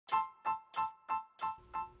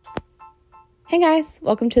Hey guys,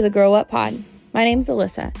 welcome to the Grow Up Pod. My name's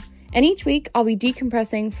Alyssa, and each week I'll be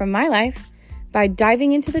decompressing from my life by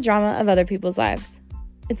diving into the drama of other people's lives.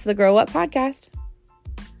 It's the Grow Up Podcast.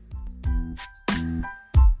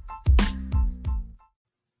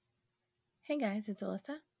 Hey guys, it's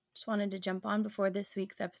Alyssa. Just wanted to jump on before this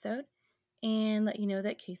week's episode and let you know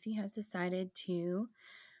that Casey has decided to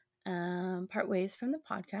part ways from the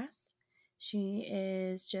podcast. She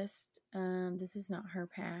is just, this is not her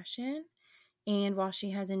passion. And while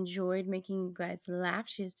she has enjoyed making you guys laugh,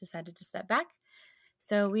 she has decided to step back.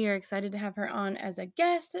 So we are excited to have her on as a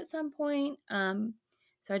guest at some point. So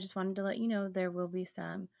I just wanted to let you know there will be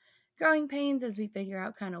some growing pains as we figure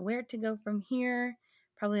out kind of where to go from here.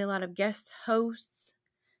 Probably a lot of guest hosts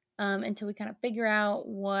until we kind of figure out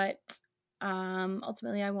what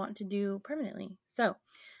ultimately I want to do permanently. So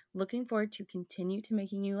looking forward to continue to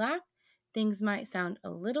making you laugh. Things might sound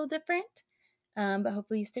a little different, but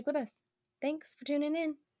hopefully you stick with us. Thanks for tuning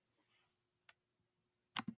in.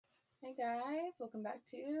 Hey guys, welcome back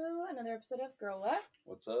to another episode of Grow Up.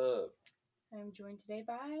 What's up? I'm joined today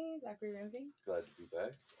by Zachary Ramsey. Glad to be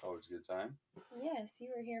back. Always a good time. Yes, you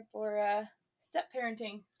were here for step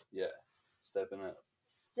parenting. Yeah, stepping up.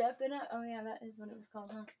 Stepping up. Oh yeah, that is what it was called,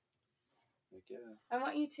 huh? Heck yeah. I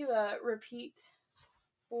want you to repeat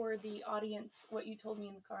for the audience what you told me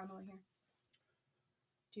in the car on the way here.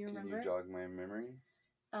 Do you remember? Can you jog my memory?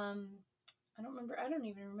 I don't remember. I don't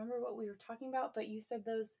even remember what we were talking about, but you said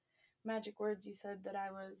those magic words. You said that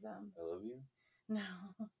I was... I love you? No.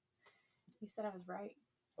 You said I was right.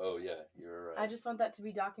 Oh, yeah. You were right. I just want that to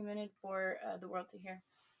be documented for the world to hear.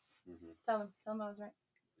 Mm-hmm. Tell them I was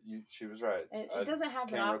right. She was right. It doesn't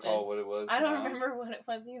happen often. I can't recall what it was. I don't remember what it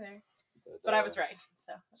was either. But I was right.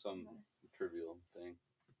 So some trivial thing.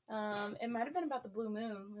 It might have been about the blue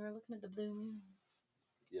moon. We were looking at the blue moon.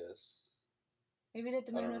 Yes. Maybe that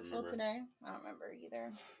the moon was full today. I don't remember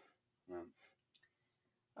either. No.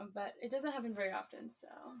 But it doesn't happen very often, so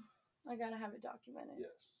I gotta have it documented.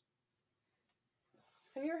 Yes.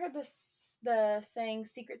 Have you ever heard the saying,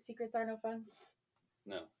 secrets are no fun?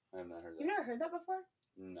 No, I have not heard that. You've never heard that before?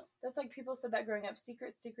 No. That's like people said that growing up.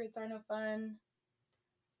 Secrets are no fun.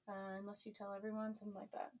 Unless you tell everyone, something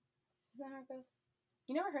like that. Is that how it goes?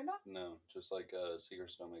 You never heard that? No, just like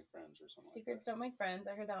secrets don't make friends or something Secrets don't make friends.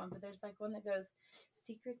 I heard that one, but there's like one that goes,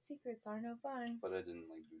 secrets are no fun. But I didn't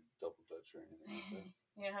like do double dutch or anything like that.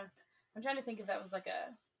 Yeah. I'm trying to think if that was like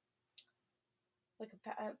a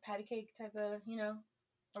patty cake type of, or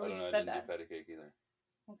I don't know, I didn't do patty cake either.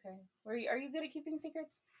 Okay. Are you good at keeping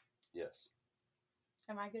secrets? Yes.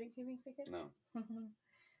 Am I good at keeping secrets? No.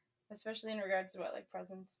 Especially in regards to what, like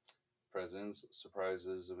presents? Presents,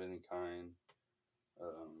 surprises of any kind.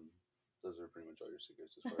 Those are pretty much all your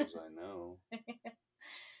secrets as far as I know.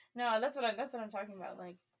 No, that's what I'm talking about.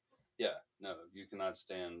 Like, yeah, no, you cannot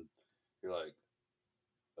stand. You're like,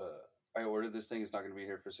 I ordered this thing. It's not going to be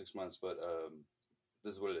here for 6 months, but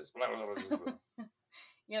this is what it is.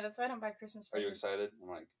 Yeah, that's why I don't buy Christmas presents. Are you excited? I'm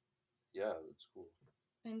like, yeah, that's cool.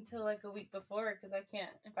 Until like a week before, because I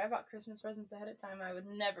can't. If I bought Christmas presents ahead of time, I would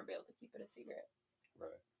never be able to keep it a secret.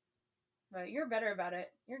 Right. But you're better about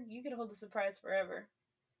it. You could hold the surprise forever.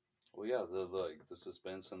 Well, yeah, the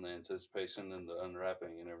suspense and the anticipation and the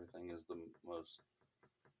unwrapping and everything is the most,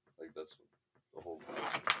 like, that's the whole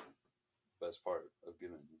best part of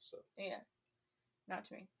giving stuff. Yeah, not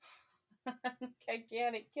to me. I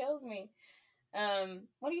can't. It kills me.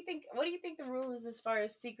 What do you think? What do you think the rule is as far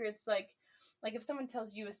as secrets? Like if someone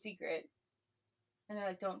tells you a secret, and they're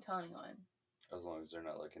like, "Don't tell anyone." As long as they're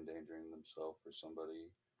not like endangering themselves or somebody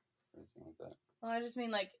or anything like that. Well, I just mean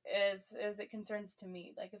like as it concerns to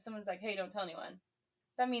me. Like if someone's like, "Hey, don't tell anyone,"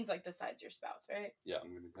 that means like besides your spouse, right? Yeah,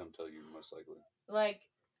 I'm gonna come tell you most likely. Like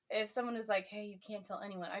if someone is like, "Hey, you can't tell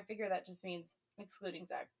anyone," I figure that just means excluding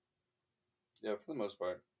Zach. Yeah, for the most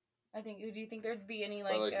part. Do you think there'd be any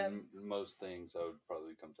most things I would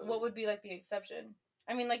probably come tell you. What would be like the exception?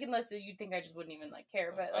 I mean, like unless you think I just wouldn't even like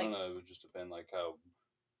care, but like I don't know. It would just depend like how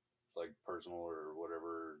like personal or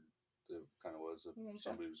whatever it kind of was. If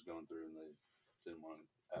somebody was going through and they didn't want it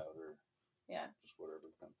out or just whatever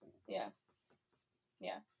kind of thing. Yeah.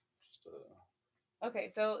 Just Okay,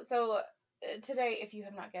 so today, if you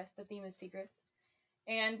have not guessed, the theme is secrets,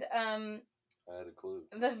 and I had a clue.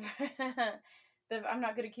 I'm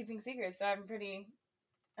not good at keeping secrets, so I'm pretty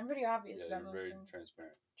obvious about most very things.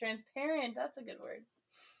 transparent. Transparent, that's a good word.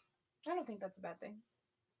 I don't think that's a bad thing.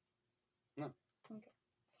 No. Okay.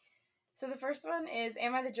 So the first one is,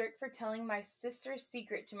 am I the jerk for telling my sister's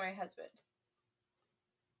secret to my husband?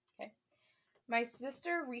 Okay. My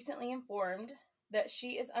sister recently informed that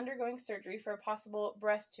she is undergoing surgery for a possible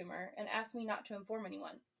breast tumor and asked me not to inform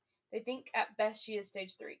anyone. They think at best she is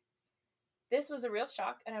stage 3. This was a real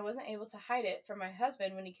shock, and I wasn't able to hide it from my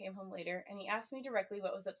husband when he came home later, and he asked me directly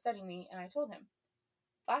what was upsetting me, and I told him.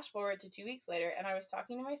 Flash forward to 2 weeks later, and I was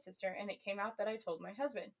talking to my sister, and it came out that I told my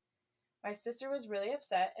husband. My sister was really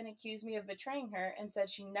upset and accused me of betraying her and said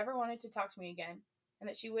she never wanted to talk to me again, and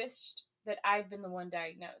that she wished that I'd been the one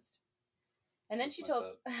diagnosed. And then she told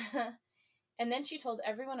and then she told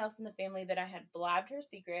everyone else in the family that I had blabbed her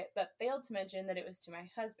secret, but failed to mention that it was to my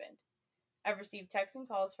husband. I've received texts and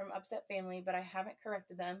calls from upset family, but I haven't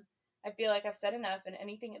corrected them. I feel like I've said enough, and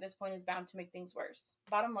anything at this point is bound to make things worse.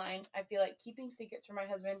 Bottom line, I feel like keeping secrets from my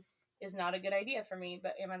husband is not a good idea for me,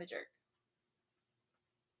 but am I the jerk?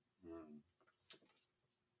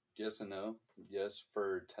 Yes and no. Yes,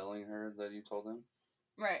 for telling her that you told him.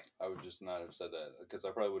 Right. I would just not have said that, because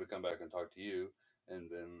I probably would have come back and talked to you and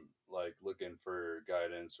been like looking for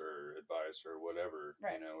guidance or advice or whatever,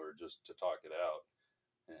 right. Or just to talk it out.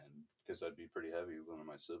 And because that'd be pretty heavy with one of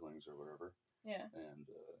my siblings or whatever. Yeah. And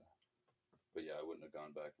but yeah, I wouldn't have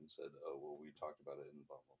gone back and said, "Oh, well, we talked about it and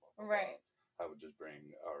blah blah blah." blah right. Blah. I would just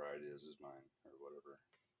bring our ideas as mine or whatever.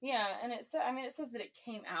 Yeah, and it says that it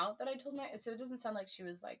came out that I told my, so it doesn't sound like she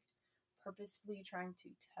was like purposefully trying to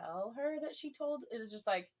tell her that she told. It was just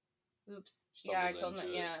like, oops, yeah, I told my,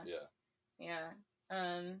 yeah.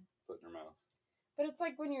 Put in her mouth. But it's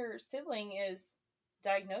like when your sibling is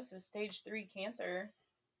diagnosed with stage 3 cancer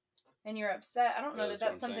and you're upset. I don't know that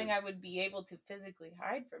that's something I would be able to physically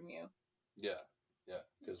hide from you. Yeah,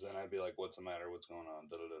 because then I'd be like, "What's the matter? What's going on?"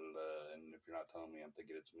 Da, da, da, da, da. And if you're not telling me, I'm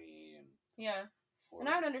thinking it's me. And yeah, and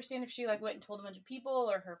I would understand if she like went and told a bunch of people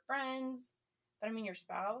or her friends, but I mean your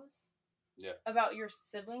spouse. Yeah. About your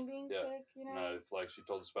sibling being sick, No, if like she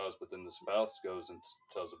told the spouse, but then the spouse goes and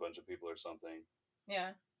tells a bunch of people or something.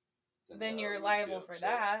 Yeah. Then you're liable for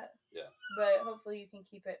that. Yeah. But hopefully you can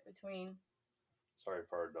keep it between. Sorry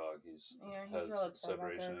for our dog. He's has real upset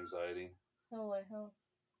separation anxiety. He'll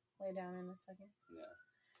lay down in a second.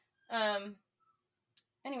 Yeah.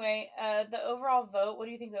 Anyway, the overall vote. What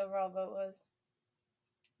do you think the overall vote was?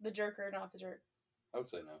 The jerk or not the jerk? I would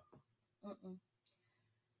say no.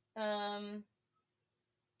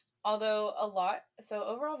 Although so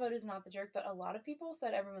overall vote is not the jerk, but a lot of people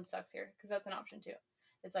said everyone sucks here, because that's an option too.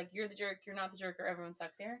 It's like, you're the jerk, you're not the jerk, or everyone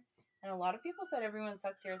sucks here. And a lot of people said everyone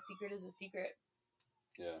sucks here. A secret is a secret.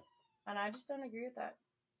 Yeah. And I just don't agree with that.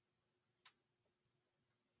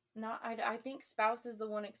 I think spouse is the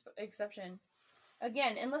one exception.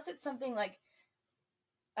 Again, unless it's something like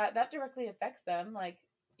that directly affects them, like,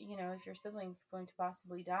 if your sibling's going to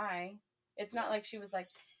possibly die, it's not like she was like,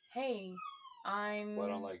 hey, Well, I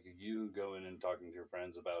don't like you going and talking to your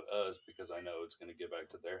friends about us because I know it's going to get back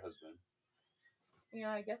to their husband.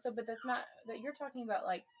 Yeah, I guess so, but that's not, that you're talking about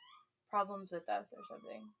like problems with us or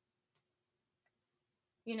something.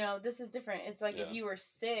 This is different. It's like if you were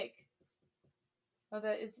sick,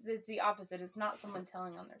 it's the opposite. It's not someone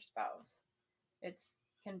telling on their spouse. It's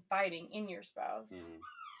confiding in your spouse. Mm-hmm.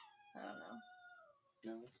 I don't know.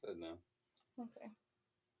 No, I said no. Okay.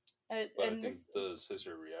 But I think the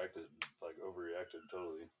sister overreacted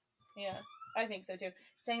totally. Yeah, I think so too.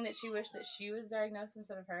 Saying that she wished that she was diagnosed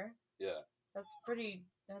instead of her. Yeah. That's pretty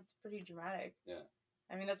dramatic. Yeah.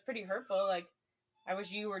 I mean, that's pretty hurtful. Like, I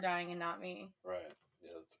wish you were dying and not me. Right.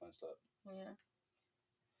 Yeah, that's messed up.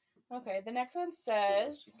 Yeah. Okay, the next one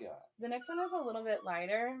says... The next one is a little bit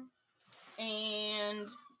lighter. And...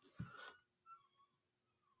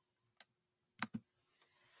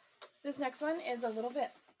 This next one is a little bit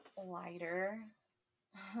lighter.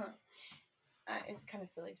 It's kind of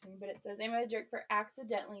silly to me, but it says, am I the jerk for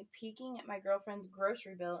accidentally peeking at my girlfriend's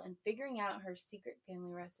grocery bill and figuring out her secret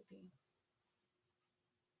family recipe?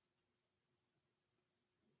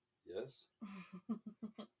 Yes.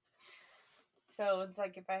 So it's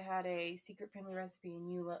like if I had a secret family recipe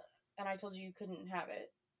and I told you couldn't have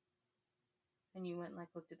it, and you went and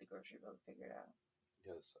looked at the grocery bill to figure it out.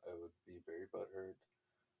 Yes, I would be very butthurt.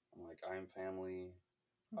 I'm like, I'm family.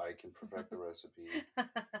 I can perfect the recipe.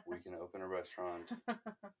 We can open a restaurant.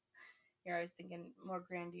 You're always thinking more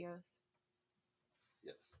grandiose.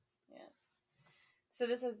 Yes. Yeah. So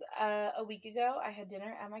this is a week ago. I had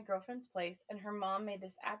dinner at my girlfriend's place, and her mom made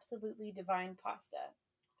this absolutely divine pasta.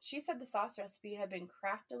 She said the sauce recipe had been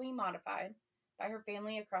craftily modified by her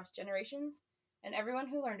family across generations, and everyone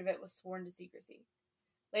who learned of it was sworn to secrecy.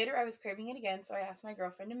 Later, I was craving it again, so I asked my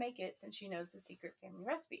girlfriend to make it since she knows the secret family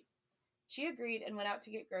recipe. She agreed and went out to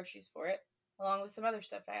get groceries for it, along with some other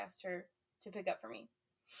stuff I asked her to pick up for me.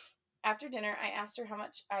 After dinner, I asked her how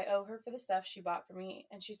much I owe her for the stuff she bought for me,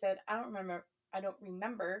 and she said, I don't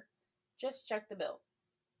remember, just check the bill.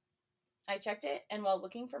 I checked it, and while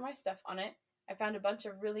looking for my stuff on it, I found a bunch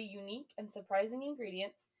of really unique and surprising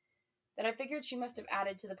ingredients that I figured she must have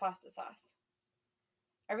added to the pasta sauce.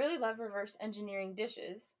 I really love reverse engineering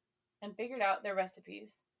dishes and figuring out their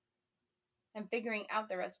recipes,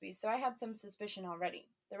 so I had some suspicion already.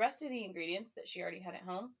 The rest of the ingredients that she already had at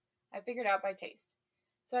home, I figured out by taste.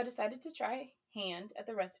 So I decided to try hand at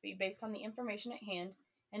the recipe based on the information at hand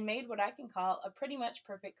and made what I can call a pretty much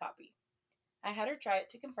perfect copy. I had her try it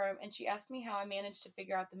to confirm, and she asked me how I managed to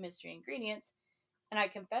figure out the mystery ingredients, and I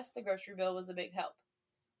confessed the grocery bill was a big help.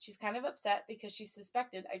 She's kind of upset because she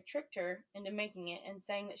suspected I tricked her into making it and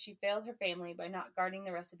saying that she failed her family by not guarding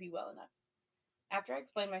the recipe well enough. After I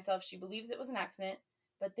explained myself, she believes it was an accident,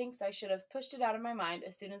 but thinks I should have pushed it out of my mind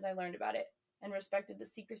as soon as I learned about it and respected the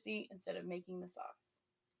secrecy instead of making the sauce.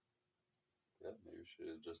 Yeah, maybe you should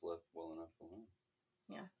have just left well enough alone.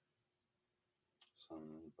 Yeah.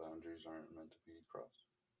 Some boundaries aren't meant to be crossed.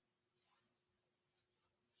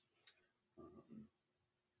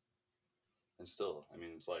 And still, I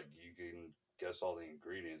mean, it's like you can guess all the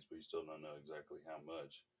ingredients, but you still don't know exactly how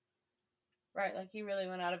much. Right, like he really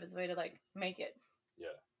went out of his way to like make it.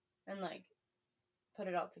 Yeah. And like put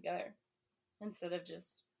it all together instead of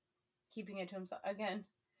just keeping it to himself. Again,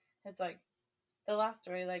 it's like the last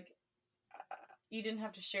story, like you didn't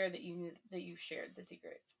have to share that you knew that you shared the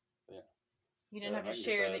secret. Yeah. You didn't have to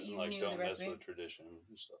share that you knew the recipe. Don't mess with tradition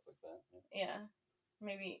and stuff like that. Yeah.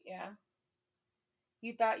 Maybe, yeah.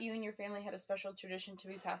 You thought you and your family had a special tradition to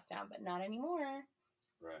be passed down, but not anymore.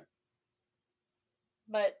 Right.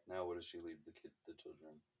 But now, what does she leave the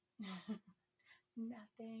children?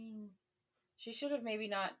 Nothing. She should have maybe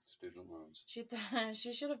not student loans.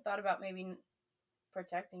 She should have thought about maybe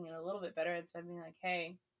protecting it a little bit better instead of being like,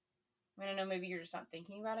 hey, I mean, I know maybe you're just not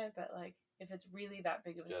thinking about it, but like, if it's really that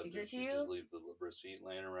big of a secret to you, just leave the receipt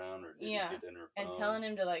laying around, or did you get in her phone? And telling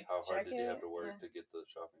him to like how check hard did you have to work to get the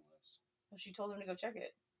shopping list? Well, she told him to go check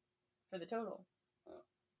it for the total. Oh.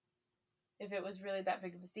 If it was really that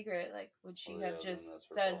big of a secret, like, would she have just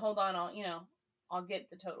said, "Hold on, I'll get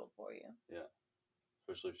the total for you"? Yeah.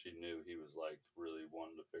 Especially if she knew he was like really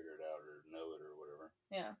wanting to figure it out or know it or whatever.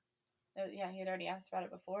 Yeah. Yeah, he had already asked about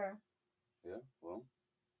it before. Yeah, well,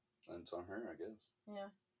 then it's on her, I guess. Yeah.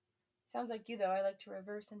 Sounds like you, though. I like to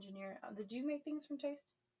reverse engineer. Did you make things from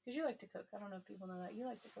taste? Because you like to cook. I don't know if people know that. You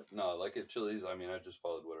like to cook. No, like at Chili's, I mean, I just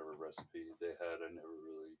followed whatever recipe they had. I never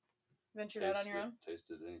really ventured out on your own?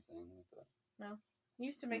 Tasted anything like that. No.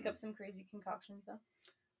 You used to make up some crazy concoctions, though.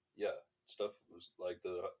 Yeah. Stuff was like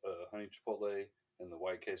the honey chipotle and the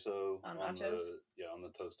white queso on nachos. On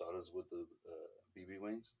the tostadas with the BB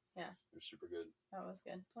wings. Yeah, they're super good. That was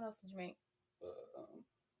good. What else did you make?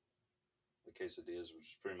 The quesadillas,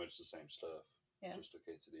 which is pretty much the same stuff. Yeah, just a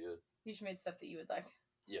quesadilla. You just made stuff that you would like.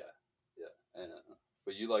 Yeah, and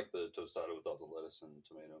but you like the tostada with all the lettuce and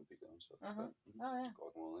tomato and pico and stuff. Like that. Mm-hmm. Oh yeah,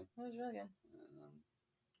 guacamole. That was really good.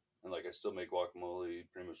 And like I still make guacamole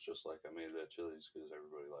pretty much just like I made it at Chili's because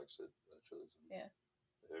everybody likes it at Chili's. Yeah.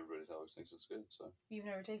 Everybody always thinks it's good. So you've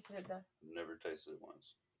never tasted it though. Never tasted it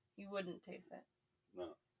once. You wouldn't taste it.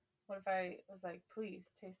 No. What if I was like,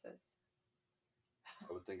 please taste this?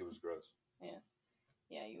 I would think it was gross.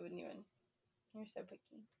 Yeah, you wouldn't even. You're so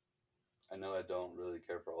picky. I know I don't really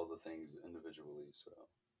care for all the things individually, so.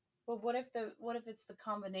 Well, what if it's the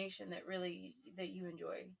combination that you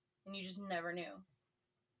enjoy and you just never knew?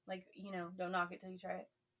 Like, don't knock it till you try it.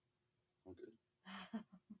 I'm good.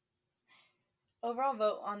 Overall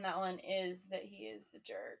vote on that one is that he is the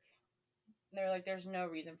jerk. They're like, there's no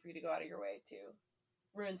reason for you to go out of your way to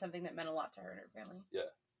ruin something that meant a lot to her and her family. Yeah.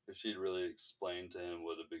 If she'd really explained to him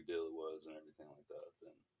what a big deal it was and everything like that,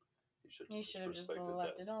 then he should have just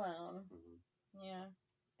left it alone. Mm-hmm. Yeah.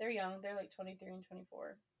 They're young. They're like 23 and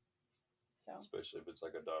 24. So. Especially if it's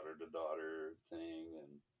like a daughter-to-daughter thing.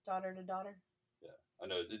 And daughter-to-daughter? Yeah. I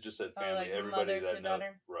know. It just said family. Like everybody that knows.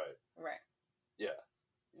 Right. Right. Yeah.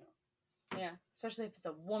 Yeah. Especially if it's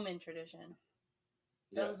a woman tradition.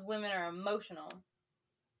 Those women are emotional.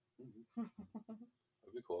 Mm-hmm.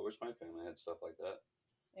 That'd be cool. I wish my family had stuff like that.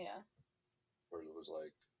 Yeah. Or it was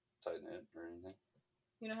like tight knit or anything.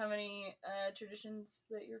 You know how many traditions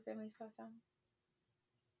that your family's passed down?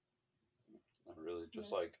 Not really.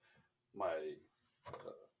 Just like my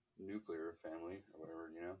nuclear family or whatever,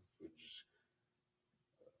 we just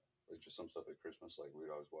like just some stuff at Christmas. Like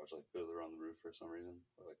we'd always watch like Fiddler on the Roof for some reason.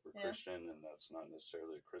 Or, like we're Christian, and that's not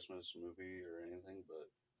necessarily a Christmas movie or anything, but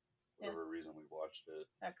whatever reason we watched it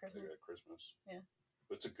at Christmas. Yeah.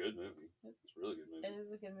 But it's a good movie. It's a really good movie. It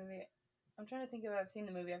is a good movie. I'm trying to think if I've seen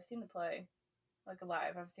the movie. I've seen the play, like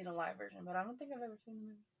live. I've seen a live version, but I don't think I've ever seen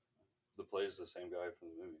the movie. The play is the same guy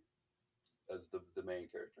from the movie as the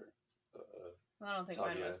main character. I don't think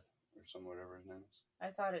mine Talia was. or some whatever his name is. I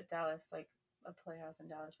saw it at Dallas, like a playhouse in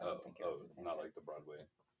Dallas. I don't think it was the same. Not like the Broadway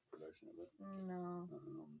production of it. No.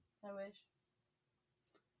 I wish.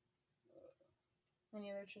 Any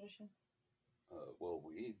other traditions? Well,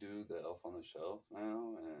 we do the Elf on the Shelf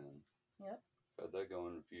now, and yep, had that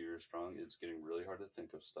going a few years strong. It's getting really hard to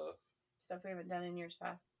think of stuff. Stuff we haven't done in years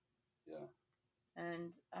past. Yeah.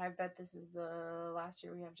 And I bet this is the last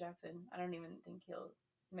year we have Jackson. I don't even think he'll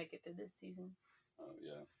make it through this season. Oh,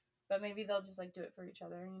 yeah. But maybe they'll just like do it for each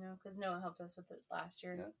other, you know, because Noah helped us with it last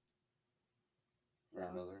year. Yeah.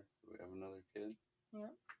 So. We have another kid.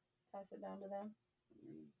 Yep. Pass it down to them.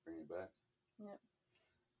 And bring it back. Yep.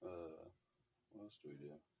 What else do we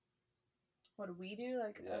do? What do we do,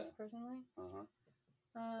 like us personally?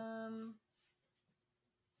 On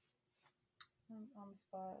the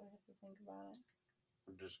spot, I have to think about it.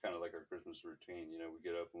 Just kind of like our Christmas routine, you know, we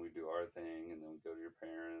get up and we do our thing, and then we go to your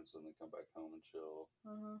parents, and then come back home and chill.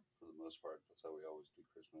 For the most part, that's how we always do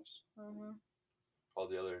Christmas. All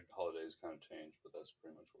the other holidays kind of change, but that's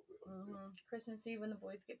pretty much what we always do. Christmas Eve when the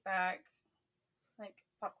boys get back, like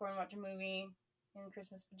popcorn, watch a movie in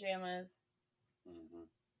Christmas pajamas.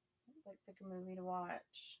 Like pick a movie to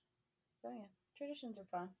watch. So yeah, traditions are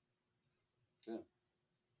fun. Yeah.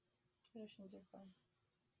 Traditions are fun.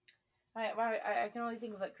 I can only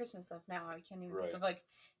think of like Christmas stuff now. I can't even think of like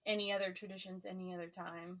any other traditions any other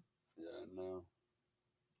time. Yeah, no.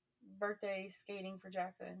 Birthday skating for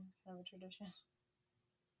Jackson, kind of a tradition.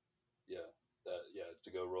 Yeah,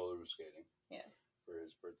 to go roller skating. Yes. For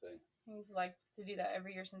his birthday. He's liked to do that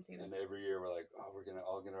every year since he was. And every year we're like, oh, we're gonna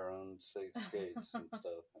all get our own skates and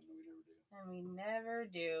stuff, and we never do. And we never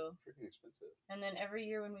do. Freaking expensive. And then every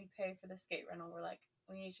year when we pay for the skate rental, we're like,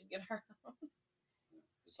 we should get our own.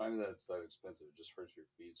 It's not even that it's that expensive. It just hurts your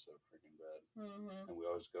feet so freaking bad. And we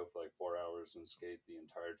always go for like 4 hours and skate the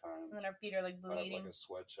entire time. And then our feet are like bleeding. Like a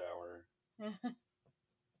sweat shower.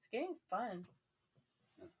 Skating's fun.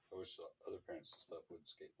 Yeah. I wish other parents and stuff would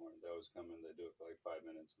skate more. They always come and they do it for like 5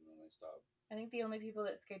 minutes and then they stop. I think the only people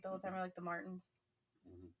that skate the whole time are like the Martins.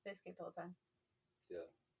 They skate the whole time. Yeah.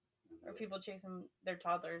 Or people chasing their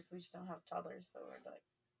toddlers. We just don't have toddlers, so we're like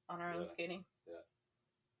on our own skating. Yeah.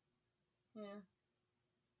 Yeah.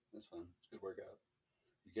 It's fun. It's a good workout.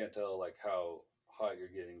 You can't tell like how hot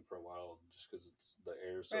you're getting for a while just because it's the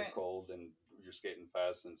air's so cold and you're skating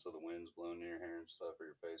fast, and so the wind's blowing in your hair and stuff,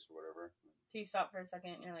 or your face or whatever. So you stop for a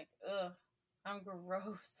second and you're like, ugh, I'm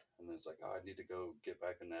gross. And then it's like, oh, I need to go get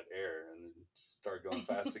back in that air and then start going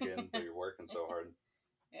fast again, but you're working so hard.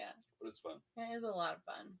 Yeah. But it's fun. It is a lot of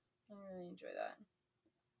fun. I really enjoy that.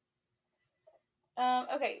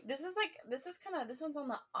 Okay, this one's on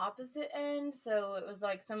the opposite end. So it was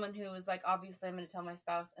like someone who was like, obviously I'm going to tell my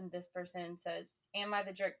spouse, and this person says, am I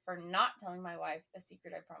the jerk for not telling my wife a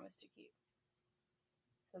secret I promised to keep?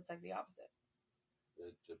 So it's like the opposite.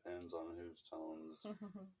 It depends on who's telling this.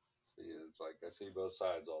 It's like I see both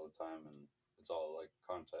sides all the time, and it's all like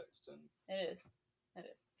context. And It is.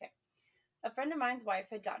 Okay. A friend of mine's wife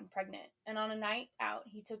had gotten pregnant, and on a night out,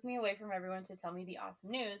 he took me away from everyone to tell me the awesome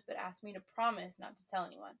news, but asked me to promise not to tell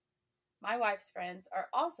anyone. My wife's friends are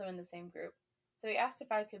also in the same group, so he asked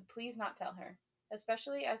if I could please not tell her,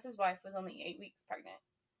 especially as his wife was only 8 weeks pregnant,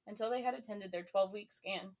 until they had attended their 12-week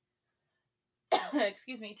scan,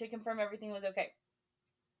 to confirm everything was okay.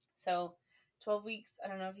 So, 12 weeks, I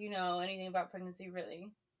don't know if you know anything about pregnancy,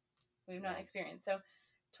 really. We've not experienced. So,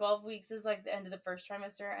 12 weeks is like the end of the first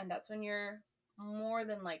trimester, and that's when you're more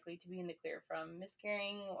than likely to be in the clear from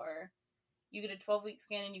miscarrying, or you get a 12-week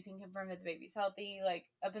scan and you can confirm that the baby's healthy. Like,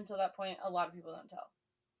 up until that point, a lot of people don't tell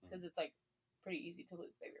because it's like pretty easy to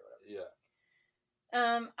lose baby or whatever.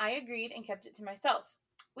 Yeah. I agreed and kept it to myself.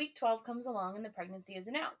 Week 12 comes along and the pregnancy is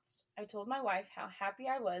announced. I told my wife how happy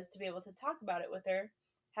I was to be able to talk about it with her,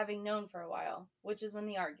 having known for a while, which is when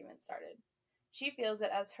the argument started. She feels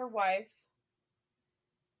that as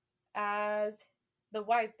the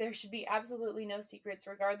wife, there should be absolutely no secrets,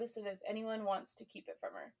 regardless of if anyone wants to keep it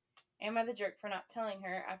from her. Am I the jerk for not telling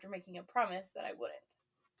her after making a promise that I wouldn't?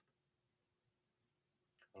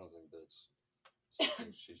 I don't think that's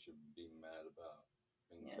something she should be mad about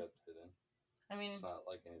being kept hidden. I mean, it's not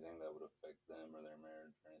like anything that would affect them or their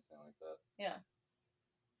marriage or anything like that. Yeah.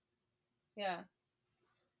 Yeah.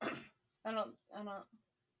 I don't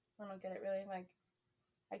get it really. Like,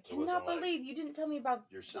 I cannot believe you didn't tell me about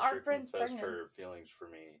your sister our friend's confessed pregnant. her feelings for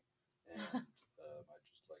me, and I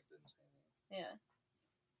just like didn't say anything. Yeah.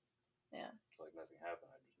 Yeah. It's like nothing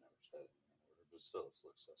happened. I just never said anything, but still, it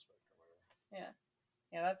looks suspect or whatever. Yeah.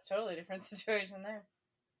 Yeah, that's totally a different situation there.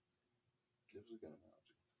 It was a good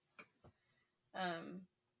analogy.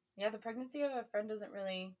 Yeah, the pregnancy of a friend doesn't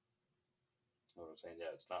really what I'm saying?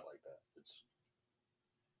 Yeah, it's not like that.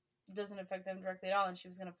 It doesn't affect them directly at all, and she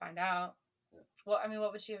was going to find out. Yeah. Well, I mean,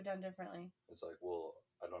 what would she have done differently? It's like, well,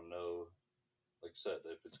 I don't know, like I said,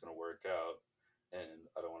 if it's going to work out, and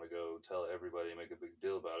I don't want to go tell everybody and make a big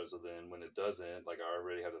deal about it. So then when it doesn't, like, I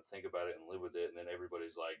already have to think about it and live with it, and then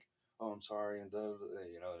everybody's like, oh, I'm sorry, and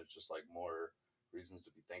you know, it's just like more reasons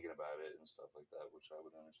to be thinking about it and stuff like that, which I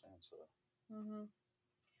would understand. So. Mm-hmm.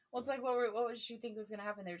 Well, it's like, what would she think was going to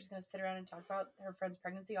happen? They were just going to sit around and talk about her friend's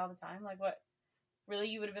pregnancy all the time? Like, what?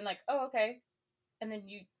 Really? You would have been like, oh, okay. And then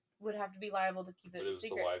you would have to be liable to keep it But it was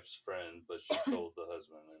secret. the wife's friend, but she told the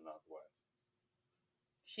husband and not the wife.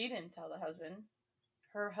 She didn't tell the husband.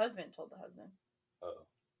 Her husband told the husband. Oh.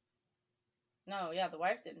 No, yeah, the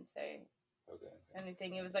wife didn't say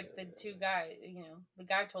anything. It was like the two guys, you know, the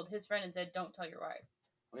guy told his friend and said, don't tell your wife.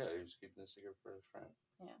 Yeah, he was keeping the secret for his friend.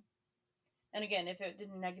 Yeah. And again, if it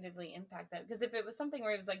didn't negatively impact that, because if it was something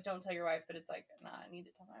where it was like, don't tell your wife, but it's like, nah, I need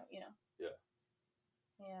to tell my, you know. Yeah.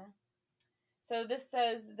 Yeah. So this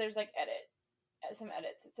says there's like some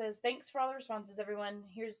edits. It says, thanks for all the responses, everyone.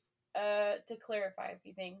 Here's to clarify a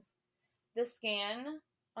few things. The scan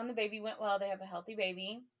on the baby went well. They have a healthy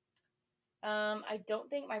baby. I don't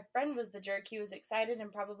think my friend was the jerk. He was excited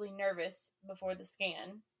and probably nervous before the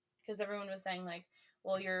scan because everyone was saying like,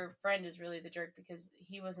 well, your friend is really the jerk because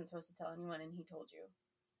he wasn't supposed to tell anyone and he told you.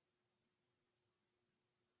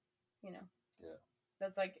 You know? Yeah.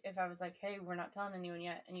 That's like if I was like, hey, we're not telling anyone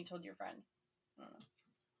yet, and you told your friend. I don't know.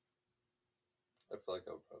 I feel like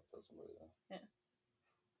I would probably tell somebody that. Yeah.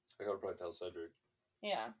 Like I would probably tell Cedric.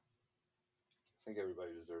 Yeah. I think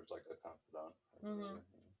everybody deserves like a confidant. Mm-hmm.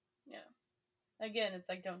 Yeah. Again, it's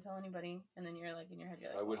like don't tell anybody, and then you're like in your head, you're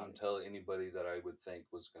like, I wouldn't tell anybody that I would think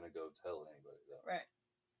was gonna go tell anybody though. Right.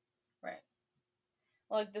 Right.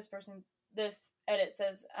 Well, like this edit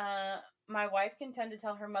says, my wife can tend to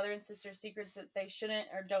tell her mother and sister secrets that they shouldn't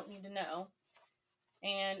or don't need to know.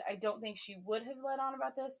 And I don't think she would have let on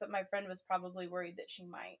about this, but my friend was probably worried that she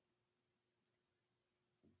might.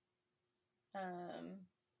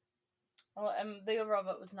 The overall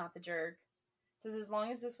vote was not the jerk. It says, as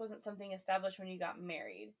long as this wasn't something established when you got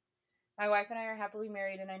married. My wife and I are happily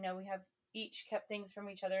married, and I know we have each kept things from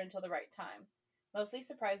each other until the right time. Mostly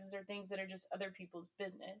surprises are things that are just other people's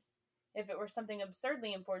business. If it were something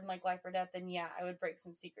absurdly important like life or death, then yeah, I would break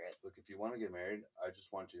some secrets. Look, if you want to get married, I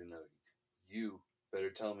just want you to know you better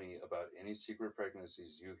tell me about any secret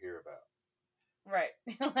pregnancies you hear about. Right.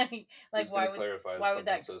 like why would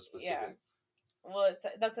that so specific? Yeah. Well,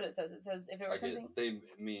 that's what it says. It says if it were something they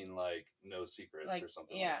mean like no secrets like, or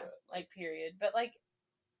something yeah, like that. Like period. But like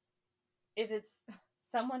if it's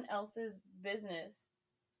someone else's business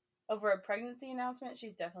over a pregnancy announcement,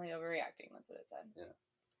 she's definitely overreacting. That's what it said. Yeah.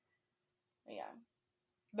 Yeah.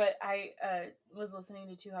 But I was listening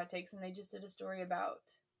to Two Hot Takes, and they just did a story about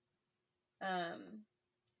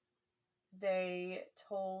they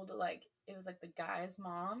told like it was like the guy's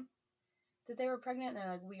mom that they were pregnant, and they're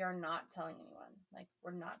like, we are not telling anyone. Like,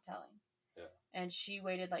 we're not telling. Yeah. And she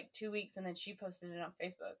waited like 2 weeks, and then she posted it on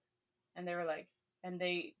Facebook, and they were like, and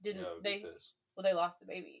they didn't. Yeah, they lost the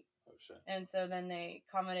baby. Oh shit. And so then the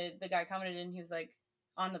guy commented, and he was like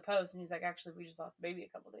on the post, and he's like, actually, we just lost the baby a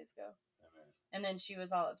couple days ago. And then she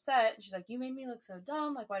was all upset. She's like, you made me look so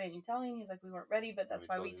dumb. Like, why didn't you tell me? And he's like, we weren't ready, but that's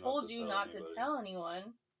why we told you not to tell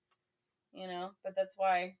anyone. You know, but that's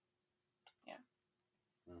why, yeah.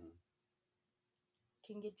 Mm-hmm.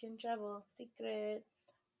 Can get you in trouble. Secrets.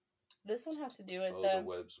 This one has to do with the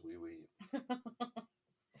webs we weave.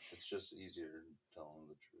 It's just easier telling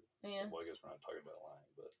the truth. Yeah. Well, I guess we're not talking about lying,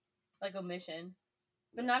 but like omission.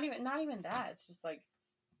 But not even that. It's just like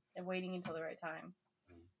waiting until the right time.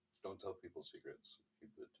 Don't tell people secrets.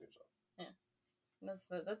 Keep it to yourself. Yeah. That's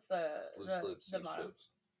the motto.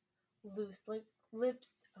 Loose lips.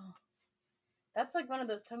 Oh. That's like one of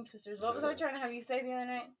those tongue twisters. What was I trying to have you say the other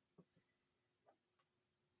night?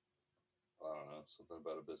 I don't know. Something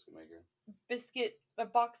about a biscuit maker. A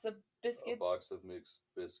box of biscuits. A box of mixed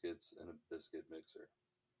biscuits and a biscuit mixer.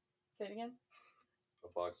 Say it again. A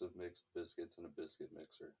box of mixed biscuits and a biscuit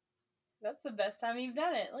mixer. That's the best time you've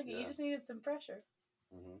done it. Look, you just needed some pressure.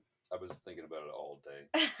 Mm-hmm. I was thinking about it all day.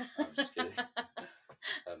 I'm just kidding. I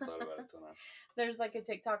hadn't thought about it till now. There's like a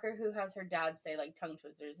TikToker who has her dad say like tongue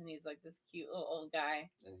twisters, and he's like this cute little old guy.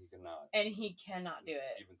 And he cannot do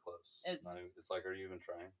it. Even close. It's like, are you even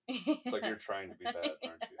trying? It's like you're trying to be bad, aren't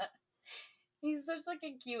you? He's such like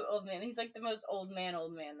a cute old man. He's like the most old man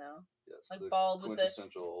though. Yes. Like bald with the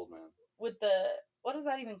quintessential old man. With the what is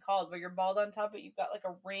that even called? Where you're bald on top, but you've got like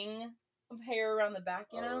a ring of hair around the back,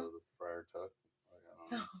 you know? The friar tuck. Like, I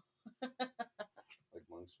don't know. Like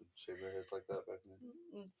monks would shave their heads like that back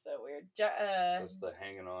then. It's so weird. That's the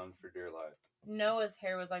hanging on for dear life. Noah's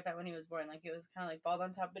hair was like that when he was born. Like, it was kind of like bald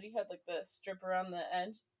on top, but he had like the strip around the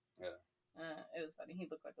edge. Yeah. It was funny. He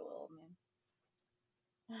looked like a little old man.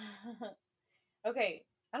 Okay,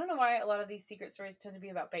 I don't know why a lot of these secret stories tend to be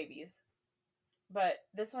about babies, but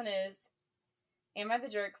this one is, am I the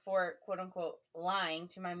jerk for, quote unquote, lying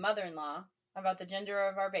to my mother-in-law about the gender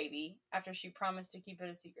of our baby after she promised to keep it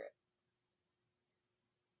a secret?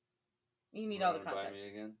 You need all the context. By me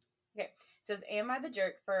again? Okay, it says, am I the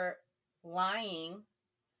jerk for lying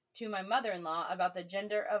to my mother-in-law about the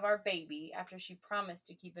gender of our baby after she promised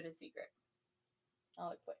to keep it a secret?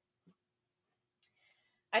 I'll explain.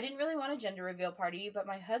 I didn't really want a gender reveal party, but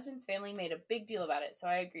my husband's family made a big deal about it, so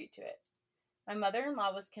I agreed to it. My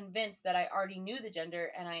mother-in-law was convinced that I already knew the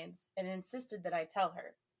gender, and insisted that I tell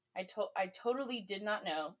her. I totally did not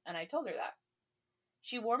know, and I told her that.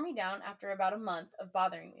 She wore me down after about a month of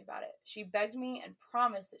bothering me about it. She begged me and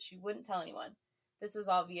promised that she wouldn't tell anyone. This was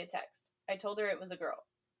all via text. I told her it was a girl,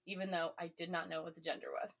 even though I did not know what the gender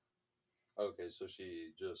was. Okay, so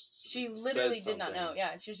she literally did not know.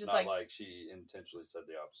 Yeah, she was just not like she intentionally said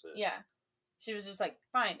the opposite. Yeah. She was just like,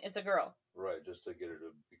 fine, it's a girl. Right, just to get her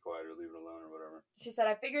to be quiet or leave it alone or whatever. She said,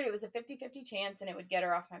 I figured it was a 50-50 chance and it would get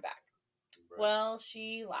her off my back. Right. Well,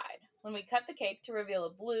 she lied. When we cut the cake to reveal a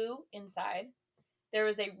blue inside, there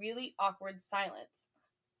was a really awkward silence.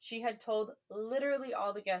 She had told literally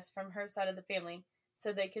all the guests from her side of the family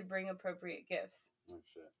so they could bring appropriate gifts. Oh,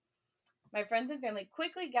 shit. My friends and family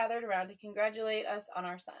quickly gathered around to congratulate us on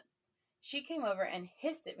our son. She came over and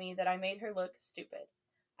hissed at me that I made her look stupid.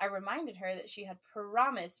 I reminded her that she had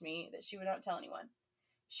promised me that she would not tell anyone.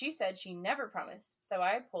 She said she never promised, so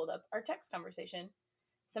I pulled up our text conversation.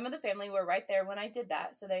 Some of the family were right there when I did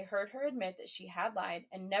that, so they heard her admit that she had lied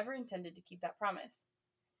and never intended to keep that promise.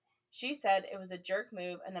 She said it was a jerk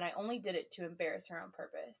move and that I only did it to embarrass her on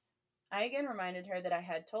purpose. I again reminded her that I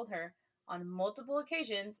had told her on multiple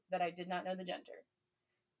occasions that I did not know the gender.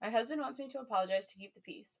 My husband wants me to apologize to keep the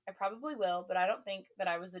peace. I probably will, but I don't think that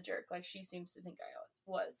I was a jerk like she seems to think I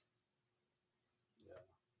was. Yeah.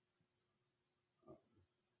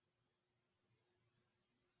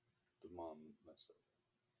 The mom messed up.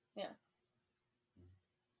 Yeah.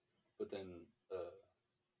 But then,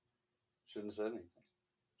 shouldn't have said anything.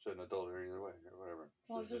 Shouldn't have told her either way or whatever.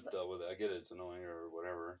 Should have just dealt with it. I get it, it's annoying or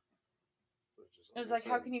whatever. But it was like,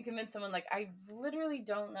 how can you convince someone, like, I literally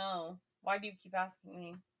don't know. Why do you keep asking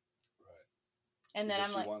me? Right. And then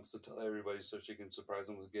she wants to tell everybody so she can surprise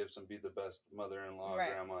them with gifts and be the best mother-in-law,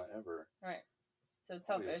 right, grandma ever. Right. So it's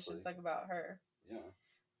selfish. Obviously. It's like about her. Yeah.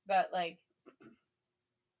 But like,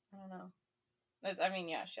 I don't know. I mean,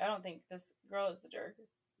 yeah, I don't think this girl is the jerk.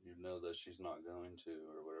 You know that she's not going to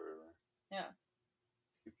or whatever. Yeah.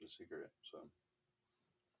 Keep it a secret, so.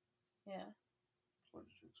 Yeah. What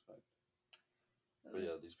did you expect? But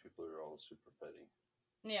yeah, these people are all super petty.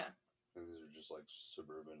 Yeah. These are just like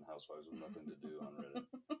suburban housewives with nothing to do on Reddit.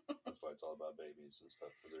 That's why it's all about babies and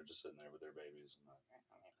stuff, because they're just sitting there with their babies. And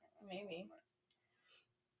maybe.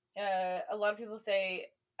 A lot of people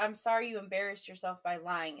say, I'm sorry you embarrassed yourself by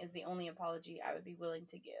lying is the only apology I would be willing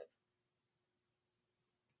to give.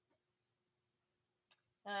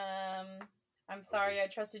 I'm sorry I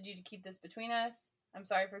trusted you to keep this between us. I'm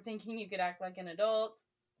sorry for thinking you could act like an adult.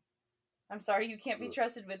 I'm sorry you can't be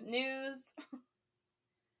trusted with news.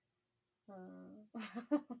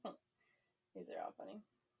 These are all funny.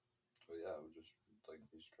 But yeah, I would just like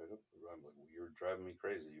be straight up. I'm like, you were driving me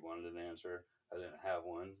crazy. You wanted an answer. I didn't have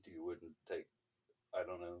one. You wouldn't take, I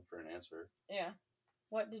don't know, for an answer. Yeah.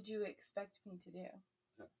 What did you expect me to do?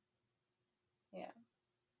 Yeah. Yeah.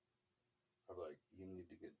 I'm like, you need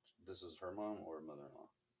to get, this is her mom or mother-in-law?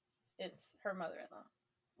 It's her mother-in-law.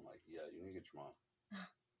 I'm like, yeah, you need to get your mom.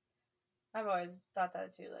 I've always thought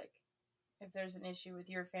that too. Like, if there's an issue with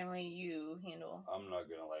your family, you handle. I'm not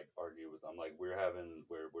gonna like argue with them. Like we're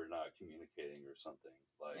not communicating or something.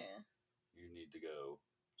 Like you need to go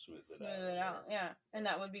smooth it out. Yeah, and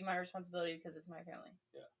that would be my responsibility because it's my family.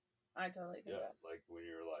 Yeah, I totally think that. Like when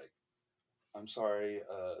you're like, I'm sorry,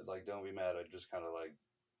 like don't be mad. I just kind of like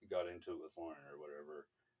got into it with Lauren or whatever,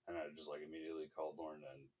 and I just like immediately called Lauren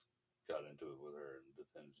and got into it with her and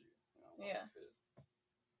defended you. Yeah.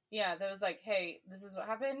 Yeah, that was like, hey, this is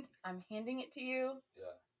what happened. I'm handing it to you.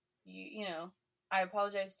 Yeah. You know, I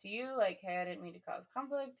apologize to you. Like, hey, I didn't mean to cause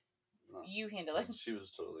conflict. No. You handle it. She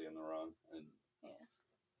was totally in the wrong, and yeah,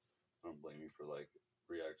 I don't blame you for like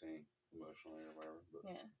reacting emotionally or whatever.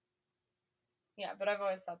 But. Yeah, but I've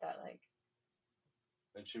always thought that like.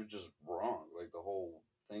 And she was just wrong. Like the whole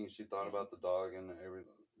thing she thought about the dog and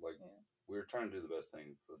everything. Like we were trying to do the best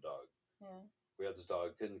thing for the dog. Yeah. we had this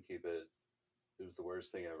dog, couldn't keep it. It was the worst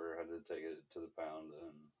thing ever. Had to take it to the pound,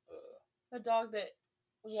 and A dog that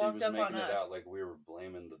she walked was up on making it us. out like we were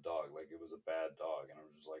blaming the dog, like it was a bad dog, and I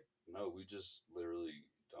was just like, no, we just literally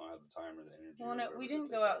don't have the time or the energy. Well, or no, whatever we to didn't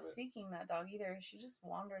take go care out of it. seeking that dog either. She just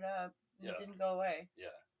wandered up and Yeah. didn't go away.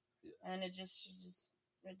 Yeah. And it just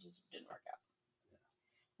didn't work out. Yeah.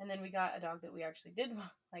 And then we got a dog that we actually did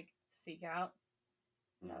like seek out,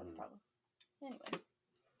 and that was a problem. Anyway,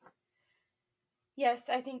 yes,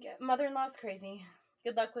 I think mother-in-law's crazy.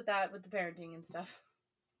 Good luck with that, with the parenting and stuff.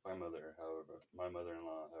 My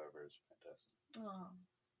mother-in-law, however, is fantastic. Oh,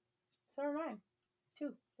 so are mine,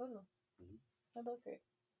 too. Both of them. Mm-hmm. They're both great.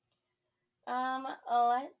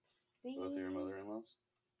 Let's see. Both of your mother-in-laws?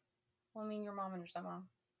 Well, I mean, your mom and your stepmom.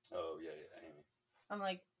 Oh, yeah, Amy. I'm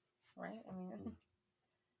like, right? I mean,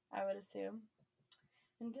 I would assume.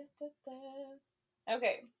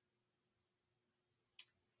 Okay.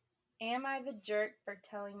 Am I the jerk for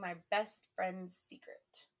telling my best friend's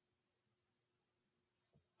secret?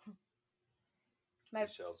 We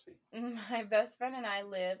shall see. My best friend and I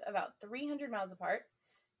live about 300 miles apart,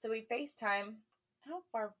 so we FaceTime. How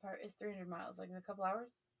far apart is 300 miles? Like a couple hours?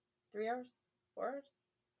 3 hours? 4 hours?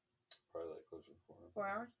 Probably like closer to 4 hours. 4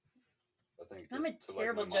 hours? I think I'm a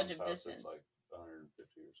terrible judge of distance. It's like 150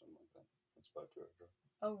 or something like that. It's about 2 hours drive.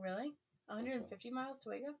 Oh, really? 150 miles to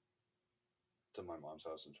Waco? To my mom's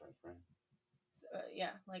house in Transparent.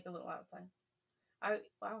 Yeah, like a little outside. I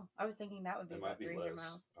was thinking that would be about 300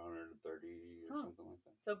 miles. 130 or something like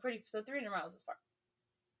that. So 300 miles is far.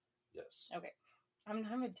 Yes. Okay.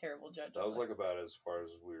 I'm a terrible judge. That was like about as far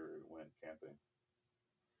as we went camping.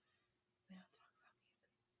 We don't talk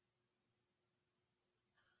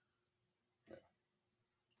about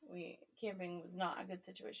camping. Yeah. Camping was not a good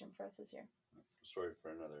situation for us this year. Story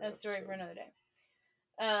for another day.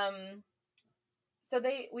 So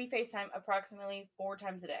we FaceTime approximately 4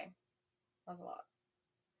 times a day. That's a lot.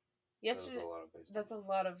 Yesterday, that was a lot of FaceTime. That's a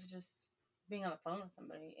lot of just being on the phone with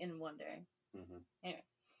somebody in one day. Mm-hmm. Anyway,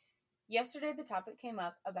 yesterday the topic came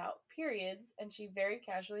up about periods, and she very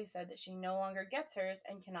casually said that she no longer gets hers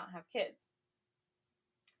and cannot have kids.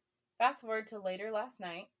 Fast forward to later last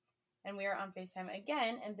night, and we are on FaceTime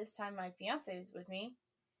again, and this time my fiance is with me,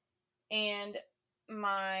 and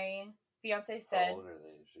my fiance said... How old are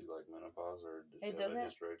they? Is she like menopause, or did she have a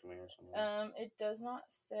hysterectomy or something? It does not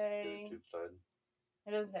say... Get her tubes tied?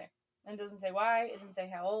 It doesn't say. It doesn't say why. It doesn't say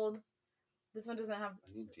how old. This one doesn't have...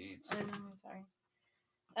 I need deeds. I'm sorry.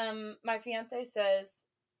 My fiance says,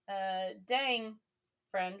 dang,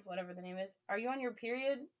 friend, whatever the name is, are you on your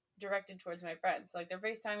period? Directed towards my friend. So, like, they're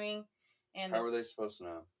FaceTiming. And how are they supposed to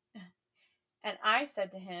know? And I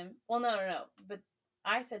said to him, well, no. But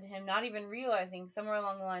I said to him, not even realizing, somewhere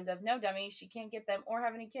along the lines of, no, dummy, she can't get them or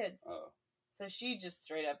have any kids. Oh. So she just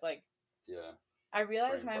straight up, like... Yeah. I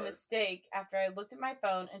realized my mistake after I looked at my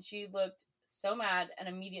phone, and she looked so mad and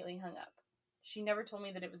immediately hung up. She never told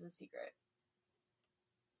me that it was a secret.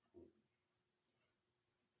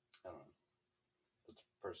 I don't know. It's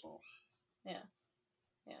personal. Yeah.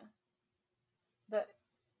 But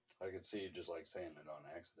I could see you just like saying it on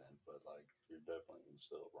accident, but like you're definitely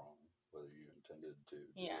still wrong, whether you intended to do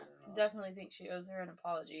it or not. Definitely think she owes her an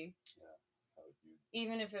apology. Yeah. How would you...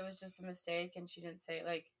 Even if it was just a mistake and she didn't say,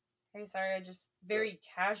 like, hey, sorry, I just very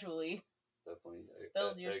casually definitely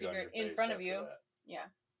spilled your secret in front of you. That.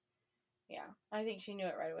 Yeah. I think she knew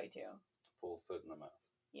it right away, too. Full foot in the mouth.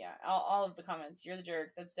 Yeah, all of the comments. You're the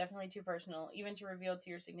jerk. That's definitely too personal, even to reveal to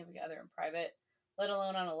your significant other in private, let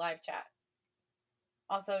alone on a live chat.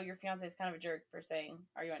 Also, your fiance is kind of a jerk for saying,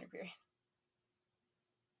 are you on your period?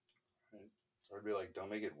 Right. Or it'd be like, don't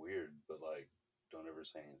make it weird, but like, don't ever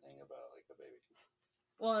say anything about like a baby.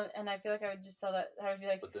 Well, and I feel like I would just tell that, I would be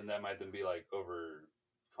like... But then that might then be like over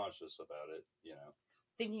conscious about it, you know?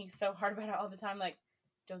 Thinking so hard about it all the time, like,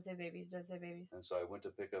 don't say babies, don't say babies. And so I went to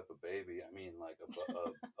pick up a baby, I mean like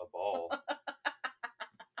a ball.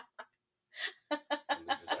 And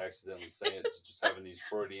they just accidentally say it, just having these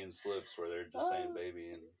Freudian slips where they're just saying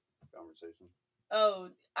baby in conversation. Oh,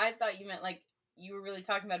 I thought you meant like you were really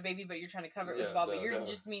talking about a baby, but you're trying to cover it with a ball. But you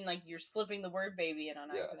just mean like you're slipping the word baby in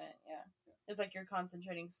on accident. Yeah. It's like you're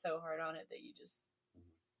concentrating so hard on it that you just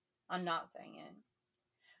on not saying it.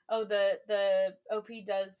 Oh, the OP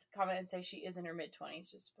does comment and say she is in her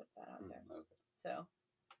mid-20s, just to put that out there. Okay. So,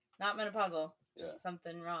 not menopausal, just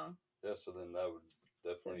something wrong. Yeah, so then that would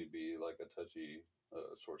definitely be like a touchy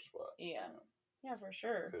sore spot. Yeah. You know? Yeah, for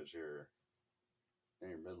sure. Because you're in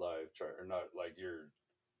your midlife, or not, like you're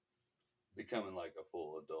becoming like a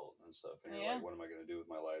full adult and stuff. And you're like, what am I going to do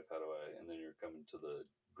with my life? How do I? And then you're coming to the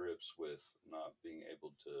grips with not being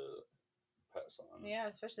able to pass on. Yeah,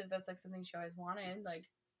 especially if that's like something she always wanted. Like,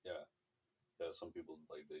 yeah, some people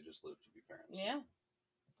like they just live to be parents. Yeah,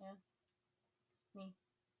 yeah, me.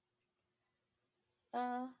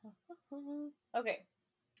 Uh, okay.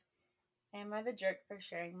 Am I the jerk for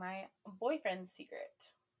sharing my boyfriend's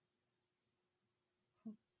secret?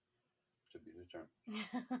 To be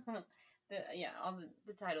determined. All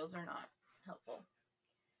the titles are not helpful.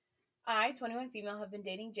 I, 21 female, have been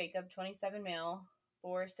dating Jacob, 27 male,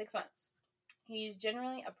 for 6 months. He's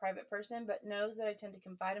generally a private person, but knows that I tend to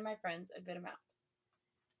confide in my friends a good amount.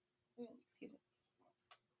 Excuse me.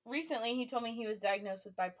 Recently, he told me he was diagnosed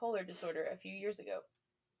with bipolar disorder a few years ago.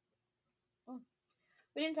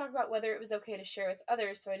 We didn't talk about whether it was okay to share with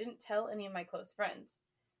others, so I didn't tell any of my close friends.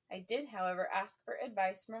 I did, however, ask for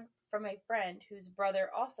advice from a friend whose brother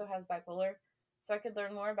also has bipolar, so I could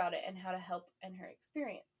learn more about it and how to help in her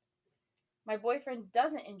experience. My boyfriend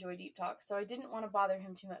doesn't enjoy deep talk, so I didn't want to bother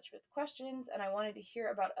him too much with questions, and I wanted to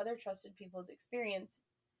hear about other trusted people's experience,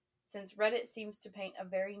 since Reddit seems to paint a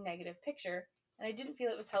very negative picture, and I didn't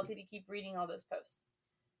feel it was healthy to keep reading all those posts.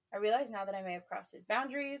 I realize now that I may have crossed his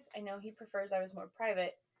boundaries. I know he prefers I was more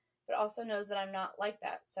private, but also knows that I'm not like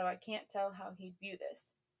that, so I can't tell how he'd view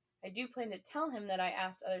this. I do plan to tell him that I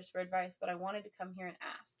asked others for advice, but I wanted to come here and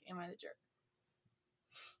ask, am I the jerk?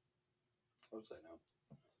 I would say no.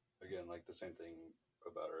 Again, like the same thing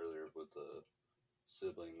about earlier with the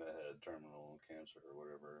sibling that had terminal cancer or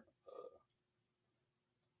whatever.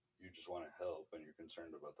 You just want to help and you're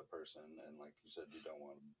concerned about the person, and like you said, you don't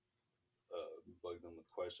want to bug them with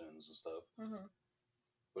questions and stuff. Mm-hmm.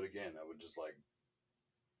 But again, I would just like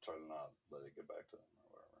try to not let it get back to them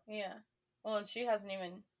or whatever. Yeah. Well, and she hasn't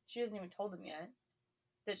even told him yet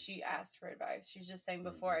that she asked for advice. She's just saying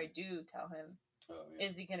before I do tell him,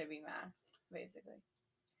 is he gonna be mad, basically.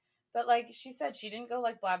 But like she said, she didn't go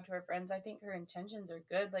like blab to her friends. I think her intentions are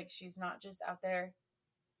good. Like she's not just out there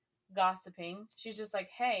gossiping. She's just like,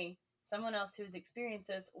 hey, someone else who's experienced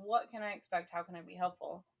this, what can I expect? How can I be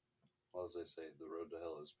helpful? Well, as they say, the road to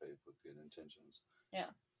hell is paved with good intentions.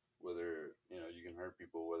 Yeah. Whether, you can hurt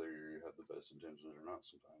people whether you have the best intentions or not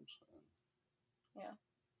sometimes. Yeah.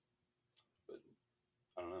 But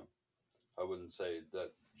I don't know. I wouldn't say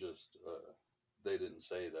that just they didn't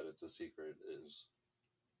say that it's a secret is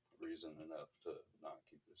reason enough to not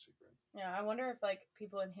keep it a secret. Yeah, I wonder if like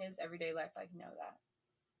people in his everyday life like know that.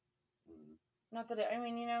 Mm-hmm. Not that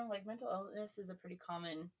like mental illness is a pretty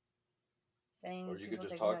common thing. Or you could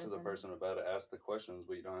just talk to the person about it, ask the questions,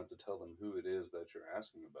 but you don't have to tell them who it is that you're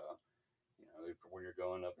asking about. When you're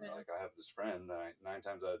going up and you're like, I have this friend, 9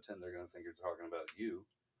 times out of 10, they're going to think you're talking about you,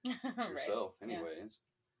 yourself, right. Anyways.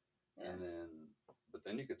 Yeah. And then, but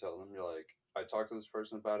then you could tell them, you're like, I talked to this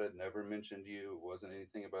person about it, never mentioned you, it wasn't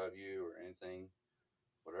anything about you or anything,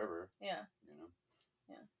 whatever. Yeah.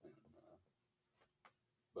 Yeah. And,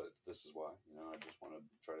 but this is why, I just want to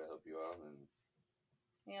try to help you out, and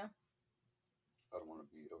yeah, I don't want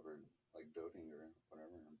to be over like doting or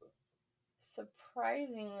whatever. But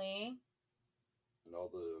surprisingly, and all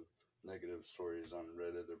the negative stories on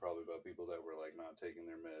Reddit, they're probably about people that were like not taking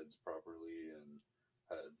their meds properly and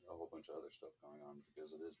had a whole bunch of other stuff going on,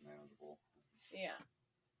 because it is manageable. Yeah.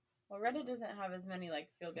 Well, Reddit doesn't have as many like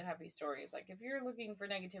feel good happy stories. Like if you're looking for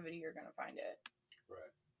negativity, you're gonna find it.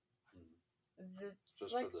 Right. Mm-hmm. It's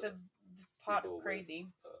just like the pot of crazy.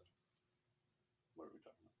 What are we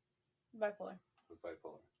talking about? Bipolar. With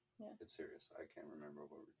bipolar. Yeah. It's serious. I can't remember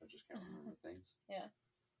I just can't remember things. Yeah.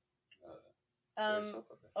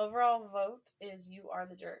 Overall vote is you are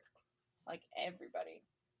the jerk. Like everybody.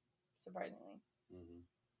 Surprisingly. Mm-hmm.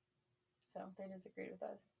 So they disagreed with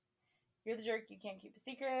us. You're the jerk. You can't keep a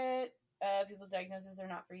secret. People's diagnoses are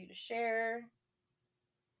not for you to share.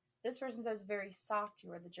 This person says very soft,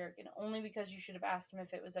 you are the jerk, and only because you should have asked him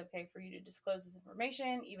if it was okay for you to disclose this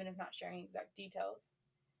information, even if not sharing exact details.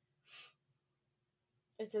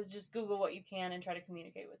 It says just Google what you can and try to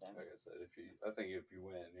communicate with them. Like I said, I think if you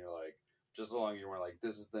went and you're like, just as long as you weren't like,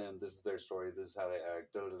 this is them, this is their story, this is how they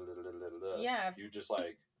act, da da da da da da. Yeah. If you just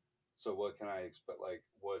like, so what can I expect? Like,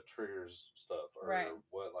 what triggers stuff, or right.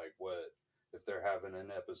 what if they're having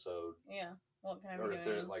an episode? Yeah. What can I be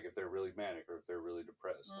doing? Or if they're really manic, or if they're really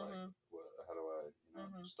depressed, mm-hmm. like, how do I,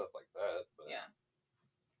 stuff like that. But yeah.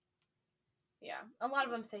 Yeah. A lot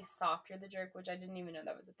of them say soft, you're the jerk, which I didn't even know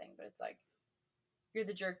that was a thing, but it's like, you're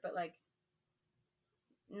the jerk, but like,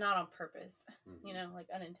 not on purpose, mm-hmm. Like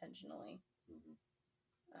unintentionally. Mm-hmm.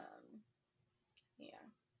 Yeah.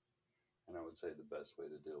 And I would say the best way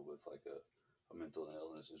to deal with like a mental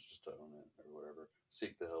illness is just to own it or whatever.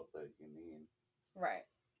 Seek the help that you need. Right.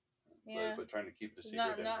 Yeah. But trying to keep it a It's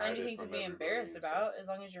secret not anything to be embarrassed about as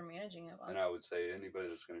long as you're managing it well. And I would say anybody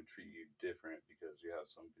that's going to treat you different because you have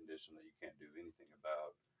some condition that you can't do anything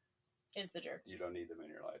about is the jerk. You don't need them in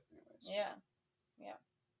your life anyways. Yeah. Yeah.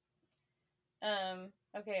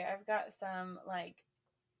 Okay, I've got some like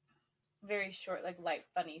very short, like light,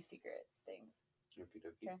 funny secret things.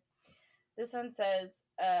 Okay. This one says,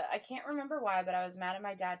 I can't remember why, but I was mad at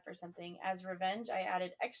my dad for something. As revenge, I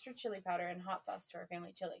added extra chili powder and hot sauce to our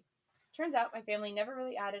family chili. Turns out my family never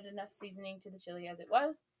really added enough seasoning to the chili as it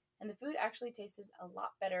was, and the food actually tasted a lot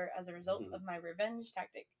better as a result of my revenge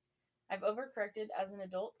tactic. I've overcorrected as an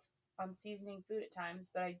adult on seasoning food at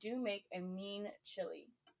times, but I do make a mean chili.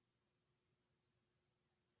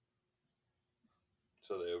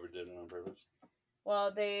 So they overdid it on purpose?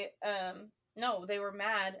 Well, no, they were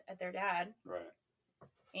mad at their dad. Right.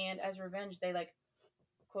 And as revenge, they like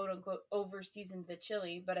quote unquote over seasoned the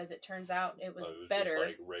chili, but as it turns out, it was better. Just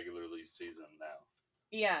like regularly seasoned now.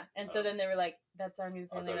 Yeah, and so then they were like, "That's our new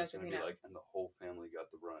family recipe now." Like, and the whole family got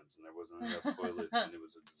the runs, and there wasn't enough toilets, and it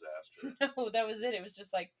was a disaster. No, that was it. It was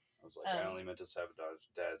just like I was like, I only meant to sabotage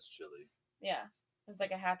Dad's chili. Yeah, it was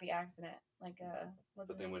like a happy accident. Like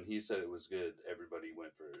but then when he said it was good, everybody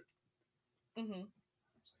went for it. Mm-hmm.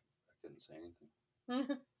 I was like, I couldn't say anything.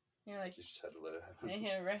 You're like, you just had to let it happen.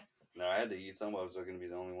 Yeah, right. No, I had to eat some. I was going to be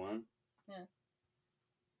the only one. Yeah.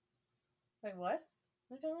 Wait, what?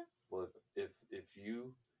 What are you talking about? Well, if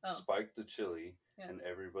you spike the chili and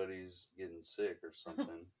everybody's getting sick or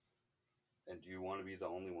something, and you want to be the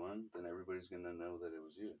only one, then everybody's going to know that it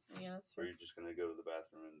was you. Yeah, that's true. Or you're just going to go to the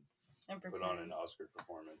bathroom and put on an Oscar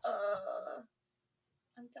performance.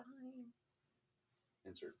 I'm dying.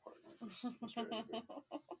 Insert partner.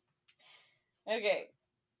 Okay.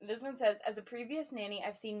 This one says, as a previous nanny,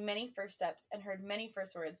 I've seen many first steps and heard many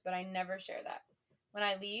first words, but I never share that. When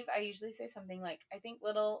I leave, I usually say something like, I think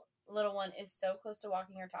little one is so close to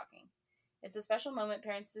walking or talking. It's a special moment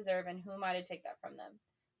parents deserve, and who am I to take that from them?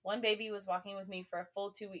 One baby was walking with me for a full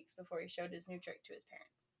 2 weeks before he showed his new trick to his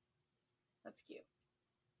parents. That's cute.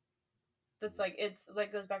 That's like, it's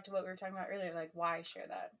like goes back to what we were talking about earlier, like why share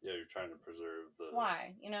that? Yeah, you're trying to preserve the...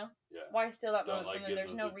 Why, you know? Yeah. Why steal that Don't moment from them?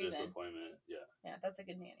 There's no reason. Disappointment. Yeah. Yeah, that's a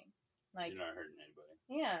good nanny. Like, you're not hurting anybody.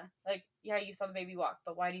 Yeah. Like, yeah, you saw the baby walk,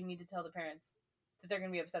 but why do you need to tell the parents that they're going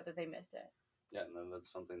to be upset that they missed it? Yeah, and then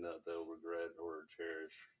that's something that they'll regret or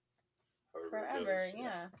cherish forever.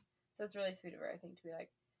 Yeah. So it's really sweet of her, I think, to be like,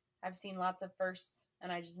 I've seen lots of firsts,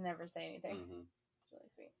 and I just never say anything. Mm-hmm. It's really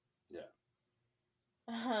sweet. Yeah.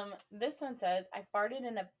 This one says, I farted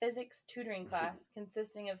in a physics tutoring class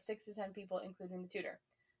consisting of 6 to 10 people, including the tutor.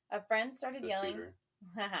 A friend started yelling.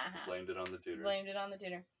 Blamed it on the tutor. Blamed it on the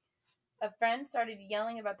tutor. A friend started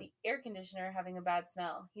yelling about the air conditioner having a bad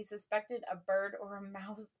smell. He suspected a bird or a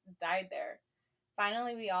mouse died there.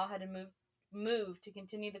 Finally, we all had to move to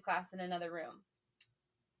continue the class in another room.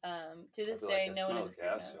 To this day, no one in this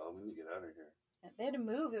group knows. Y'all, when you get out of here. Yeah, they had to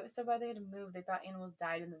move. It was so bad they had to move. They thought animals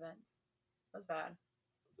died in the vents. That was bad.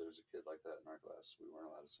 There was a kid like that in our class. We weren't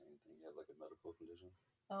allowed to say anything. He had like a medical condition.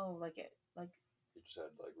 Oh, like he just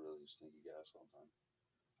had like really stinky gas all the time.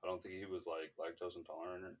 I don't think he was like lactose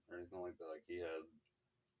intolerant or anything like that. Like he had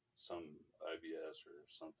some IBS or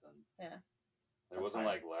something. Yeah. It wasn't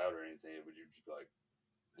like loud or anything, but you'd just be like,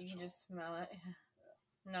 you can just smell it.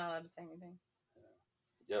 Yeah. Not allowed to say anything.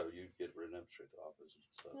 Yeah, you'd get written up straight to the office and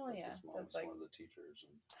stuff. Well, yeah, his mom's like one of the teachers,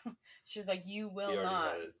 and she's like, "You will he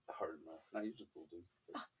not." Had it hard enough. No, he was a cool dude.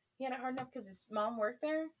 He had it hard enough because his mom worked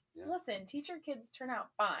there. Yeah. Listen, teacher kids turn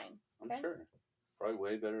out fine. Okay? I'm sure, probably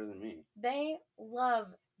way better than me. They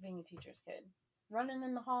love being a teacher's kid, running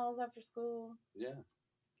in the halls after school. Yeah.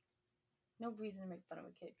 No reason to make fun of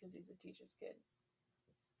a kid because he's a teacher's kid.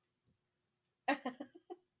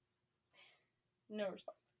 No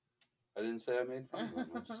response. I didn't say I made fun of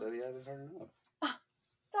him. I just said he had it hard enough.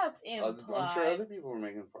 That's implied. I'm sure other people were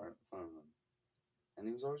making fun of him. And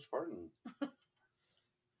he was always farting.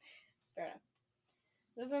 Fair enough.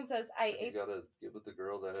 This one says, I ate... You gotta get with the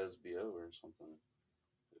girl that has BO or something.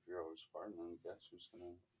 If you're always farting, then guess who's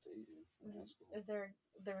gonna date you?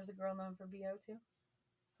 There was a girl known for BO too?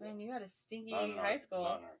 Man, you had a stinky high school.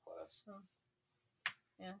 Not in our class. Oh.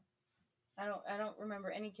 Yeah. I don't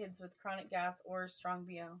remember any kids with chronic gas or strong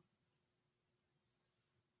BO.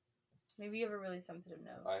 Maybe you have a really sensitive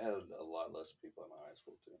nose. I had a lot less people at my high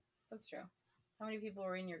school too. That's true. How many people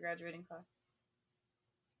were in your graduating class?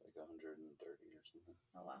 Like 130 or something.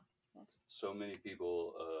 Oh wow. Yeah. So many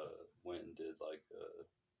people went and did like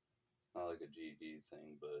not like a GED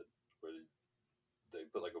thing, but where they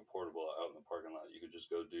put like a portable out in the parking lot. You could just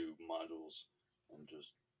go do modules and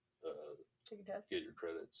just take a test, get your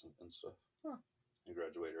credits and stuff. Huh. and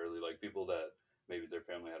graduate early. Like people that maybe their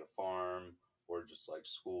family had a farm or just like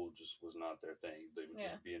school just was not their thing. They would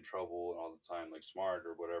Yeah. just be in trouble all the time, like smart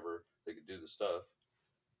or whatever. They could do the stuff,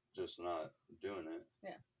 just not doing it.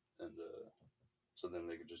 Yeah. And so then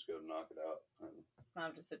they could just go knock it out and Not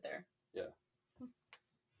have to sit there. yeah.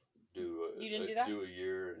 You didn't do that? Do a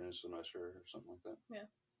year in a semester or something like that. Yeah.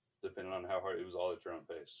 Depending on how hard it was, all at your own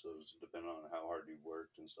pace. So it was depending on how hard you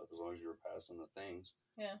worked and stuff. As long as you were passing the things,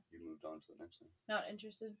 yeah, you moved on to the next thing. Not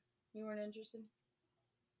interested. You weren't interested.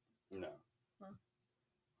 No. Huh.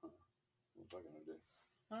 What was I gonna do?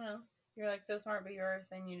 I don't know. You're like so smart, but you were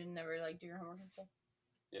saying you didn't never like do your homework and stuff.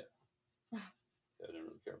 Yeah. Yeah, I didn't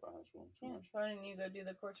really care about high school too much. So why didn't you go do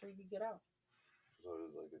the course where you could get out? Because I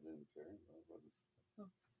was like, I didn't care.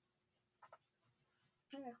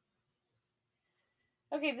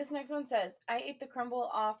 Okay, this next one says, I ate the crumble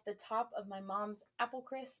off the top of my mom's apple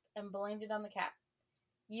crisp and blamed it on the cat.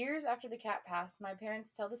 Years after the cat passed, my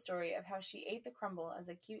parents tell the story of how she ate the crumble as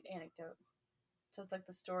a cute anecdote. So it's like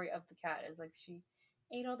the story of the cat is like she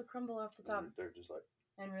ate all the crumble off the top. They're just like,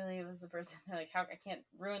 and really it was the person. They're like, how I can't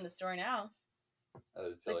ruin the story now. I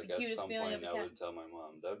would feel like at some point I would tell my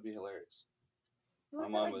mom. That would be hilarious. My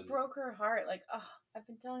mom like broke her heart. Like, oh, I've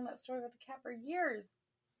been telling that story about the cat for years.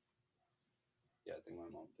 Yeah, I think my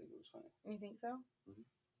mom would think it was funny. You think so? Mm-hmm.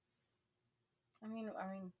 I mean,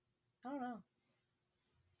 I don't know.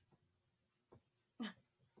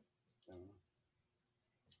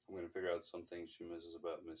 I'm going to figure out some things she misses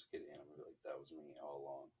about Miss Kitty, and I'm going to be like, that was me all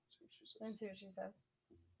along. See what she says. And see what she says.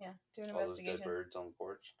 Yeah, do an all investigation. Those dead birds on the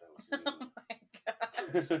porch, that was me. Oh my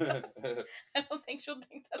gosh. I don't think she'll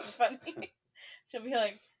think that's funny. She'll be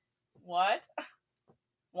like, what?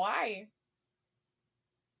 Why?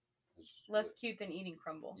 Less cute than eating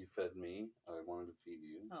crumble. You fed me. I wanted to feed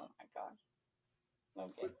you. Oh my gosh.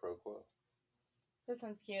 Okay. Quid pro quo. This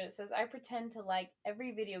one's cute. It says, I pretend to like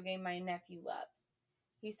every video game my nephew loves.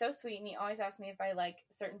 He's so sweet, and he always asks me if I like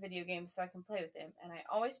certain video games so I can play with him, and I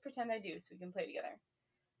always pretend I do so we can play together.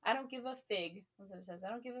 I don't give a fig. That's what it says. I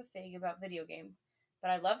don't give a fig about video games,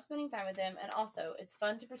 but I love spending time with him, and also it's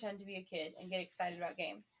fun to pretend to be a kid and get excited about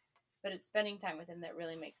games. But it's spending time with him that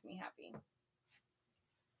really makes me happy.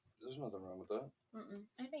 There's nothing wrong with that.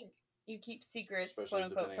 I think you keep secrets,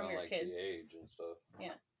 especially quote unquote, from on, your like, kids. The age and stuff.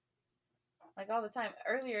 Yeah. Like all the time.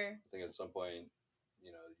 Earlier. I think at some point,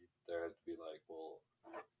 there has to be like, well,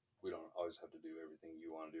 we don't always have to do everything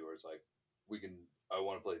you want to do, or it's like, I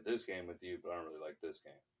want to play this game with you, but I don't really like this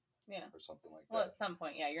game. Yeah. Or something like that. Well, at some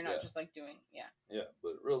point, yeah, you're not just like doing, Yeah,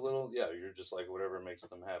 but real little, you're just like whatever makes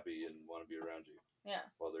them happy and want to be around you. Yeah.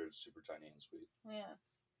 While they're super tiny and sweet. Yeah.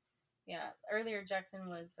 Yeah. Earlier, Jackson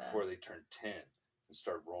was... before they turn 10 and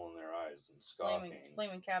start rolling their eyes and scoffing.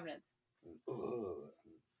 Slamming cabinets. And,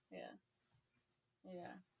 yeah.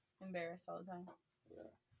 Yeah. Embarrassed all the time. Yeah.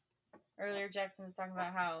 Earlier, Jackson was talking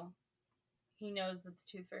about how he knows that the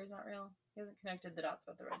tooth fairy is not real. He hasn't connected the dots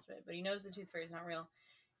about the rest of it, but he knows the tooth fairy is not real.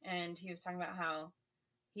 And he was talking about how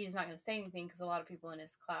he's not going to say anything because a lot of people in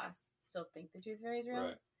his class still think the tooth fairy is real.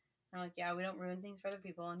 Right. And I'm like, yeah, we don't ruin things for other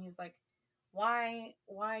people. And he was like, why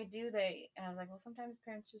do they? And I was like, well, sometimes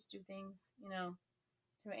parents just do things,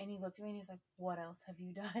 And he looked at me and he was like, what else have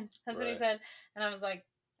you done? That's what he said. And I was like,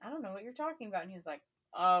 I don't know what you're talking about. And he was like,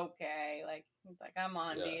 okay. Like, he's like, I'm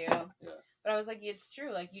on to you. Yeah. But I was like, it's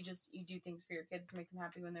true. Like, you do things for your kids to make them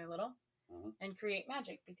happy when they're little and create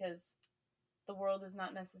magic, because the world is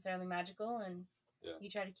not necessarily magical, and you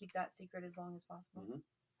try to keep that secret as long as possible.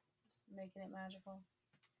 Just making it magical.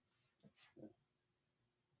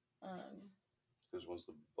 Because once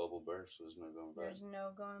the bubble bursts, there's no going back. There's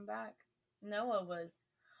no going back. Noah was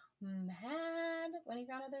mad when he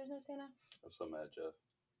found out there was no Santa. I was so mad, Jeff.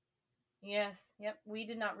 Yes. Yep. We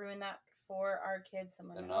did not ruin that for our kids.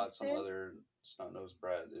 Someone and else not some other snot-nosed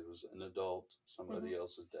brat. It was an adult, somebody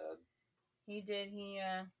else's dad. He did. He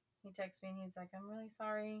texted me and he's like, I'm really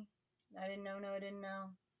sorry. I didn't know. No, I didn't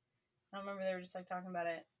know. I don't remember. They were just like talking about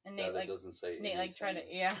it. And Nate doesn't say Nate anything. tried to,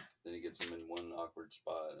 Then he gets him in one awkward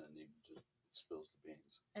spot and he just spills the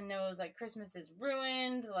beans. And Noah was like, Christmas is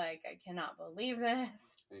ruined. Like, I cannot believe this.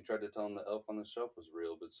 And he tried to tell him the elf on the shelf was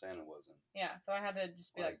real, but Santa wasn't. Yeah, so I had to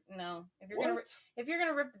just be like no. If you're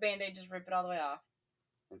gonna rip the Band-Aid, just rip it all the way off.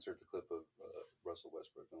 Insert the clip of Russell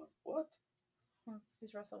Westbrook going, what?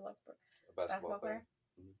 Who's Russell Westbrook? A basketball player.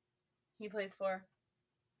 Mm-hmm. He plays for?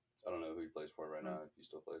 I don't know who he plays for right now, if he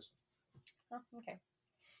still plays. Oh, okay.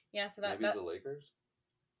 Yeah, so maybe the Lakers?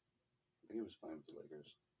 I think he was playing with the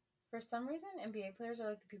Lakers. For some reason, NBA players are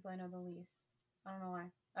like the people I know the least. I don't know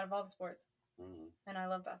why. Out of all the sports. And I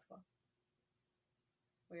love basketball.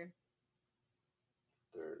 Weird.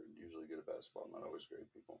 They're usually good at basketball, not always great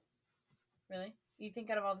people. Really? You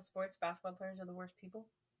think out of all the sports, basketball players are the worst people?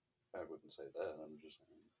 I wouldn't say that. I'm just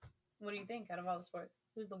saying. What do you think out of all the sports?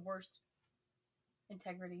 Who's the worst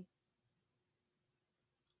integrity?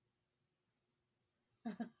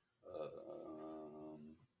 I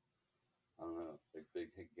don't know. Like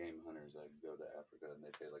big game hunters that go to Africa and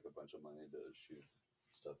they pay like a bunch of money to shoot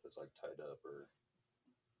stuff that's like tied up or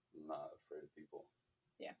not afraid of people.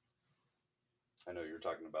 Yeah. I know you're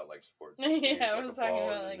talking about like sports. Like games, I like was a talking ball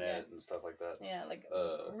about and like a net and stuff like that. Yeah, like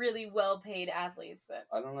really well-paid athletes, but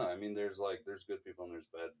I don't know. I mean, there's good people and there's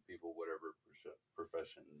bad people, whatever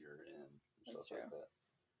profession you're in, and that's stuff true. like that.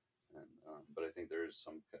 And but I think there is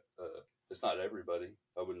some. It's not everybody.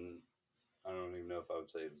 I don't even know if I would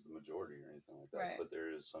say it's the majority or anything like that. Right. But there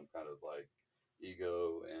is some kind of like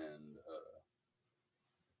ego and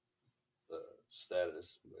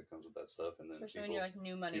status that comes with that stuff, and then especially when you're like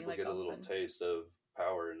new money, people like get a little taste of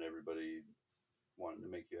power, and everybody wanting to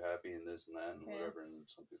make you happy and this and that and whatever, and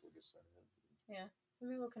some people get started. Yeah, some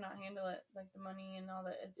people cannot handle it, like the money and all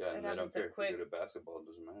that. And they don't care if quick. you're good at basketball. It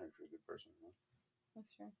doesn't matter if you're a good person. You know?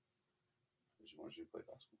 That's true. They just want you to play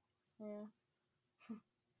basketball. Yeah.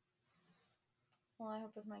 Well, I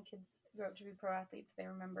hope if my kids grow up to be pro athletes, they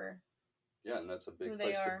remember. Yeah, and that's a big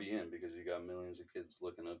place to be in because you got millions of kids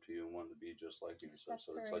looking up to you and wanting to be just like you and stuff.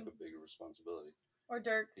 So it's like a big responsibility. Or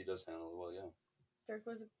Dirk. He does handle it well, yeah. Dirk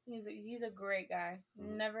he's a great guy.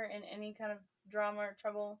 Mm-hmm. Never in any kind of drama or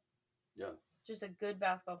trouble. Yeah. Just a good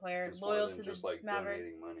basketball player, it's loyal to just the like Mavericks.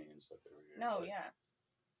 Donating money and stuff every year. No, yeah.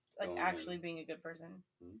 It's like actually being a good person,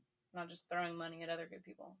 not just throwing money at other good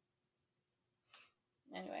people.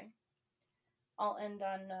 Anyway, I'll end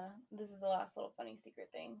on this is the last little funny secret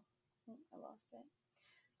thing. I lost it.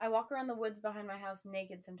 I walk around the woods behind my house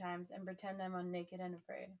naked sometimes and pretend I'm naked and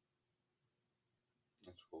afraid.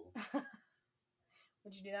 That's cool.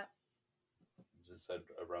 Would you do that? Is it said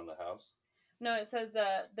around the house? No, it says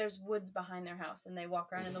there's woods behind their house, and they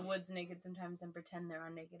walk around in the woods naked sometimes and pretend they're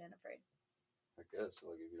naked and afraid. I guess,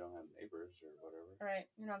 like, if you don't have neighbors or whatever. Right.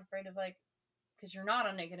 You're not afraid of, like, because you're not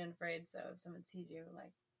on naked and afraid, so if someone sees you,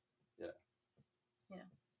 like, yeah. You know,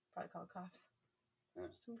 probably call the cops. Yeah.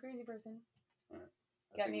 Some crazy person. All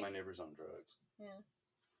right. I think my neighbor's on drugs. Yeah.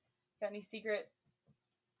 Got any secret?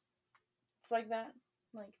 It's like that?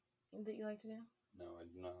 Like, that you like to do? No, I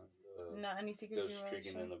do not. Not any secrets you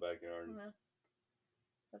streaking in the backyard. No.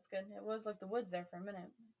 That's good. It was like the woods there for a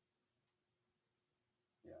minute.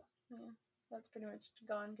 Yeah. Yeah. That's pretty much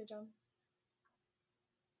gone. Good job.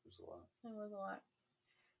 It was a lot. It was a lot.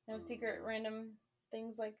 No secret random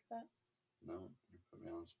things like that? No. You put me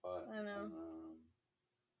on the spot. I know.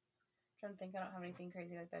 Trying to think. I don't have anything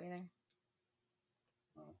crazy like that either.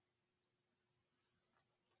 No.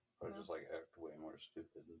 I just like act way more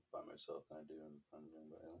stupid by myself than I do in front of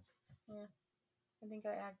anybody else. Yeah. I think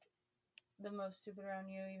I act the most stupid around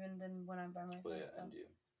you even than when I'm by myself. Well, yeah, and you.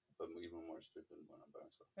 But even more stupid when I'm by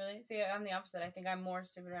myself. Really? See, I'm the opposite. I think I'm more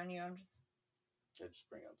stupid around you. I'm just... Yeah, just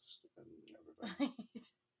bring out the stupid in everybody.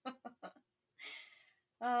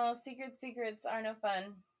 Oh, secrets are no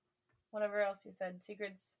fun. Whatever else you said.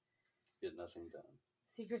 Secrets... Get nothing done.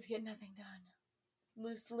 Secrets get nothing done.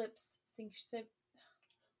 Loose lips sink ship.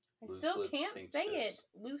 I still can't say it.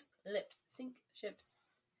 Loose lips sink ships.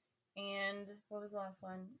 And what was the last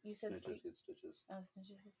one? You said snitches get stitches. Oh,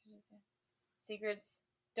 snitches get stitches. Yeah. Secrets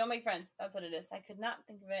don't make friends. That's what it is. I could not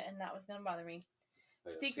think of it, and that was gonna bother me.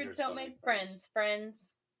 Oh, yeah, secrets don't make friends.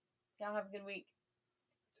 Friends. Y'all have a good week.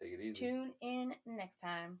 Take it easy. Tune in next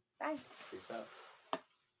time. Bye. Peace out.